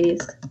sorry,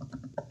 ladies.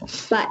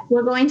 But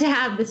we're going to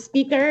have the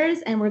speakers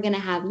and we're going to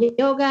have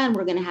yoga and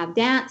we're going to have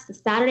dance. The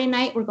Saturday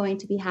night, we're going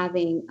to be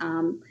having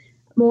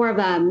more of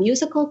a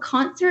musical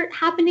concert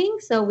happening.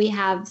 So we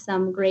have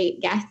some great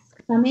guests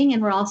coming,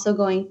 and we're also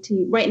going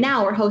to, right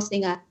now we're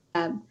hosting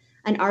an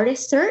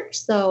artist search.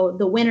 So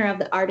the winner of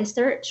the artist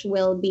search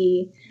will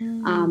be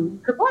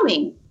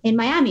performing in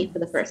Miami for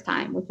the first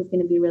time, which is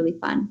going to be really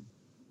fun.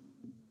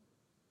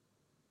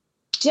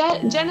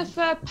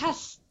 Jennifer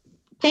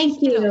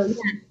Thank you.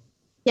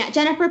 Yeah,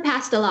 Jennifer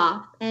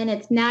Pasteloff, and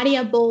it's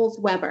Nadia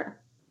Bowles-Weber.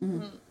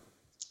 Mm-hmm.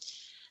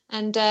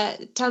 And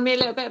tell me a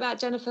little bit about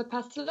Jennifer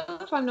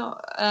Pasteloff. I'm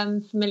not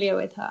familiar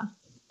with her.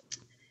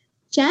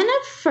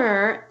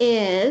 Jennifer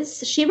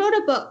she wrote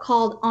a book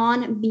called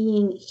On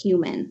Being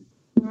Human.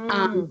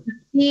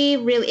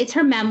 It's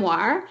her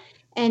memoir,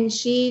 and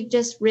she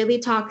just really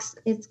talks,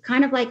 it's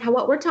kind of like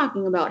what we're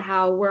talking about,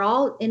 how we're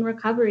all in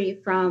recovery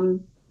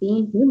from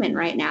being human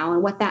right now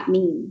and what that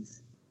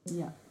means.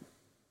 Yeah.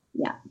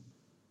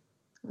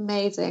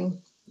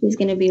 Amazing. She's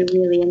going to be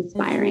really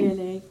inspiring.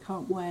 Really,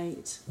 can't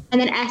wait. And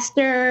then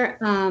Esther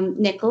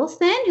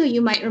Nicholson, who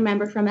you might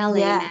remember from LA.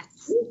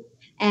 Yes.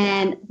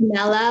 And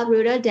Mela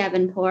Ruda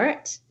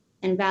Davenport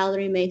and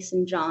Valerie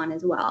Mason-John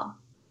as well.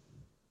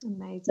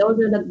 Amazing. Those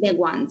are the big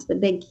ones, the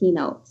big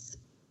keynotes.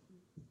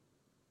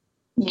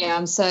 Yeah,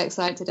 I'm so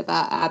excited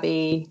about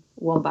Abby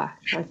Wambach.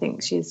 I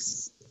think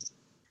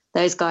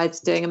those guys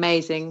doing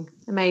amazing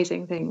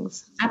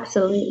things.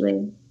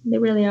 Absolutely. They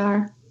really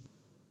are.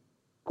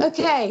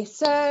 Okay,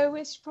 so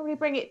we should probably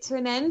bring it to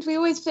an end. We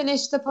always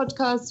finish the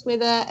podcast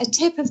with a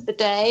tip of the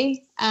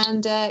day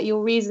and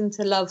your reason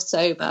to love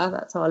sober.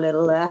 That's our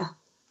little,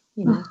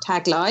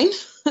 tagline.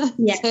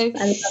 Yes, So,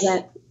 I love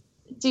it.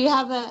 do you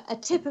have a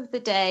tip of the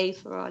day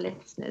for our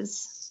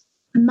listeners?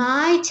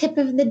 My tip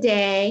of the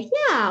day,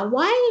 because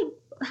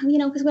we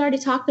already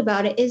talked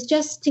about it, is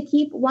just to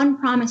keep one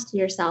promise to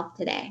yourself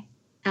today.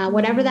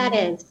 Whatever that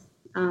is,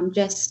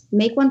 just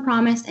make one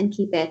promise and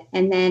keep it,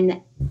 and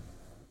then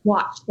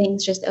watch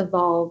things just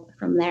evolve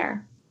from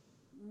there.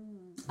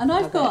 And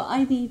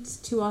I need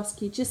to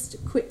ask you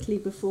just quickly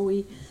before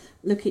we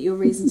look at your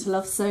reason to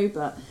love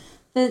sober.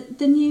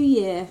 The new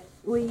year,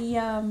 we,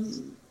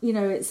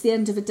 it's the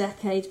end of a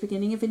decade,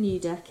 beginning of a new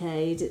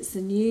decade. It's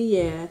a new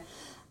year.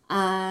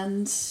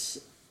 And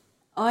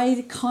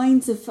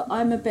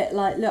I'm a bit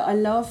like, look, I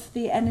love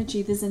the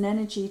energy. There's an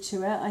energy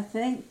to it, I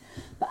think.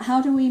 But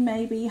how do we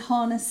maybe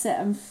harness it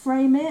and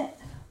frame it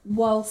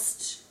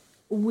whilst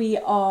we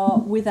are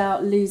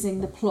without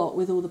losing the plot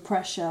with all the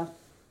pressure?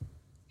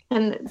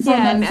 And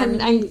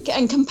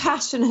and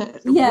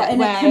compassionate way.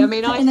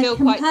 I feel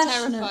quite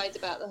terrified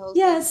about the whole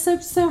thing. Yeah,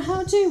 so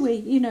how do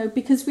we,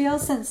 because we are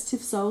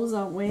sensitive souls,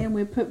 aren't we? And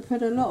we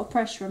put a lot of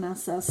pressure on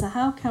ourselves. So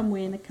how can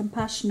we, in a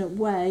compassionate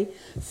way,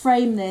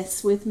 frame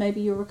this with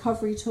maybe your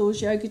recovery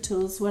tools, yoga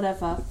tools,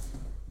 whatever?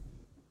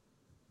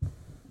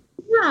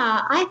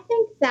 Yeah, I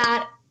think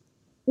that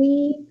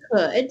we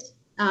could,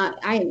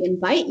 I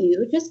invite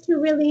you just to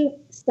really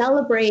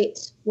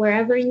celebrate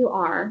wherever you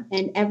are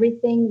and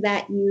everything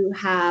that you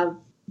have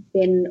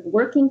been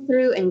working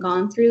through and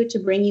gone through to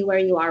bring you where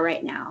you are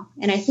right now.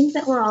 And I think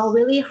that we're all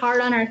really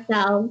hard on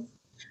ourselves,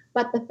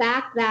 but the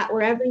fact that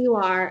wherever you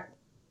are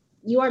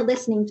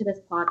listening to this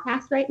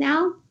podcast right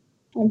now,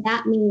 and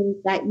that means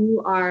that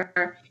you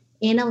are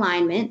in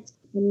alignment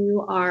and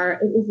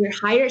your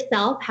higher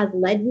self has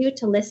led you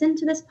to listen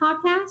to this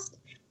podcast,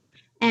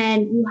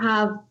 and you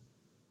have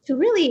to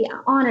really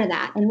honor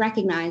that and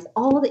recognize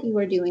all that you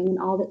are doing and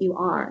all that you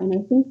are. And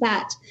I think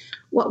that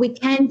what we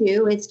can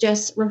do is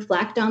just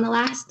reflect on the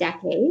last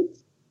decade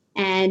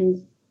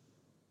and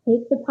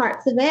take the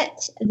parts of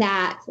it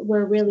that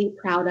we're really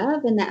proud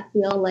of and that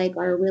feel like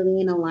are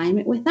really in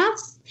alignment with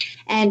us,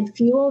 and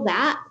fuel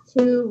that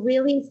to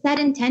really set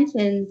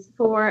intentions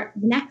for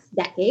the next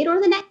decade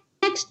or the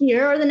next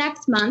year or the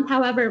next month,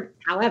 however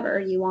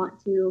you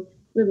want to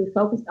really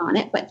focus on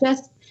it. But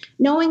just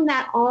knowing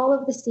that all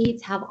of the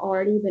seeds have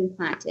already been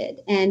planted,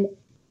 and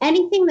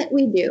anything that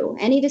we do,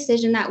 any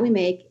decision that we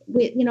make,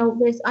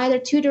 there's either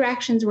two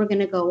directions we're going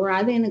to go. We're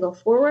either going to go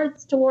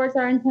forwards towards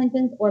our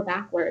intentions or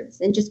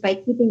backwards. And just by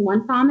keeping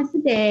one promise a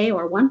day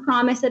or one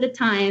promise at a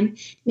time,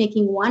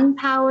 making one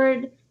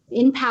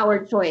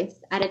empowered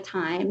choice at a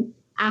time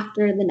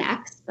after the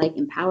next, like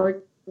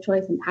empowered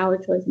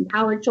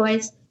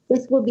choice,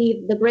 this will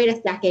be the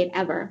greatest decade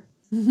ever.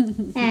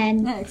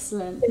 And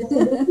excellent.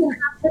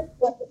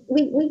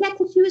 we get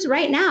to choose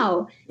right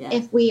now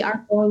if we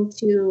are going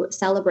to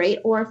celebrate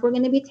or if we're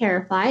going to be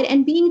terrified.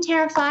 And being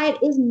terrified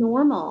is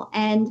normal,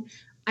 and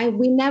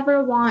we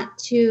never want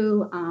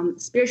to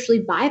spiritually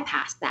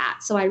bypass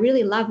that. So I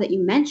really love that you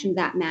mentioned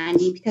that,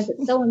 Mandy, because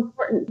it's so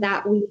important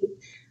that we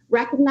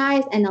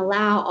recognize and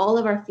allow all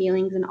of our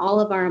feelings and all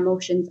of our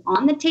emotions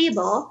on the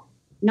table,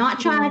 not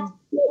try to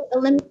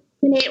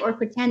eliminate or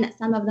pretend that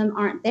some of them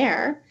aren't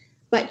there,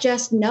 but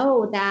just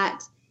know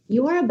that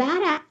you are a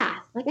badass.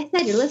 Like I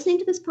said, you're listening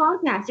to this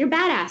podcast. You're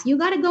badass. You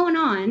got it going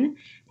on.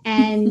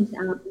 And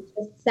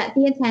just set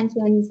the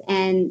intentions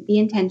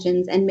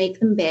and make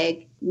them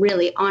big.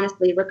 Really,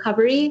 honestly,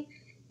 recovery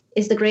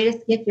is the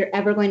greatest gift you're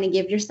ever going to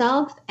give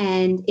yourself.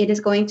 And it is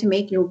going to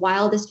make your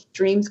wildest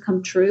dreams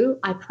come true.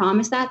 I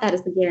promise that. That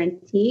is the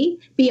guarantee.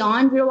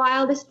 Beyond your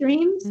wildest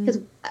dreams. Because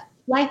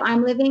life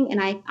I'm living,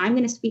 and I'm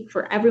going to speak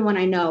for everyone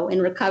I know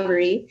in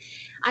recovery,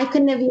 I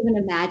couldn't have even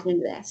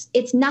imagined this.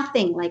 It's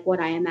nothing like what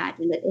I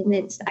imagined.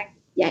 And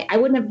I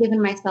wouldn't have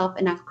given myself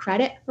enough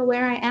credit for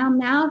where I am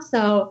now.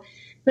 So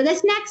for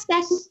this next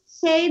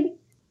decade,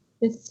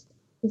 just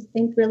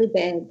think really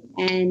big,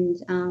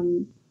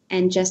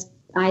 and just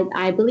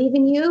I believe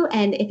in you.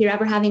 And if you're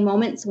ever having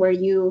moments where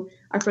you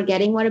are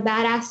forgetting what a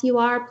badass you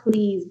are,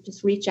 please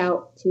just reach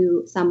out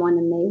to someone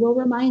and they will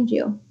remind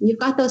you. You've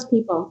got those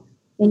people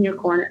in your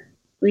corner.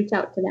 Reach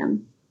out to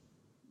them.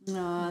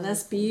 Oh,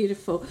 that's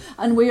beautiful.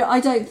 And I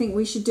don't think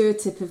we should do a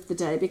tip of the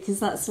day, because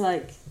that's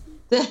like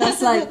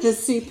the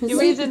super.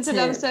 Your reason to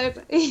love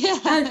sober.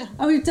 Yeah.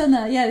 Oh, we've done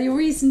that. Yeah, your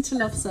reason to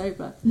love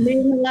sober.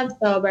 Reason to love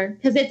sober,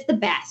 because it's the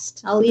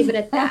best. I'll leave it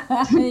at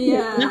that.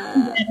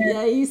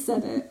 Yeah, you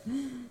said it.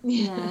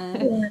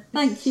 Yeah.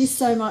 Thank you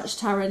so much,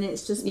 Taryn.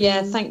 It's just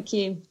been, thank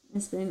you.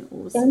 It's been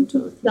awesome. Thank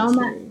you so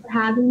much for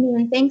having me,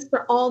 and thanks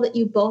for all that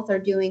you both are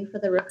doing for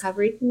the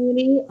recovery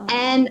community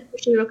and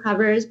She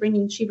Recovers.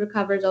 Bringing She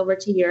Recovers over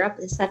to Europe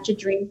is such a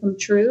dream come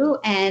true,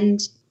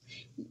 and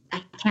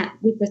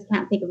we just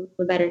can't think of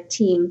a better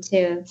team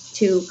to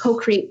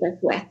co-create this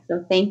with.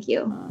 So thank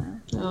you.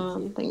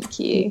 Thank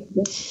you.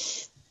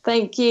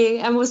 Thank you.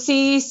 And we'll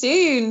see you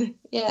soon.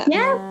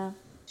 Yeah,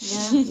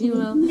 you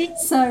will.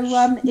 So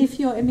if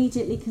you're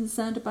immediately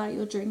concerned about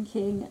your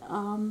drinking,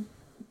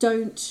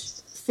 don't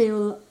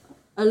feel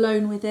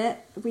alone with it.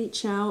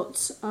 Reach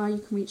out. You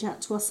can reach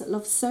out to us at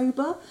Love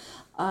Sober.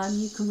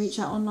 You can reach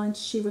out online to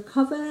She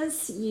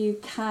Recovers.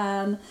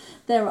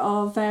 There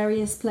are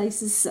various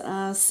places,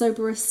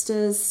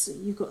 Soberistas.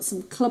 You've got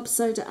some Club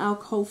Soda,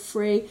 alcohol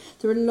free.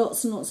 There are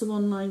lots and lots of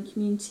online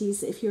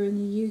communities. If you're in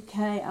the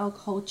UK,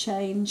 Alcohol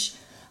Change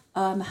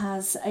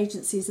has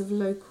agencies of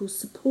local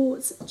support,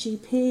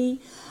 GP,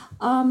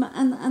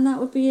 and that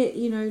would be it.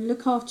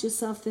 Look after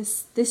yourself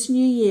this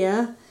new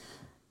year.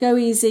 Go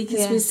easy,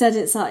 because we said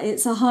it's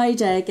a high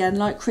day again,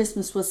 like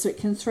Christmas was, so it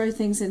can throw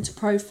things into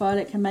profile.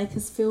 It can make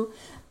us feel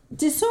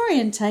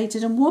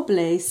disorientated and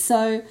wobbly.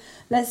 So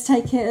let's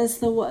take it as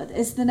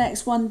the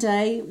next one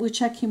day. We'll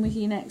check in with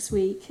you next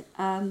week,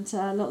 and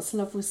lots of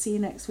love. We'll see you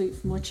next week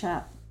for more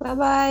chat.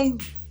 Bye-bye.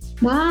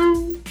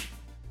 Bye.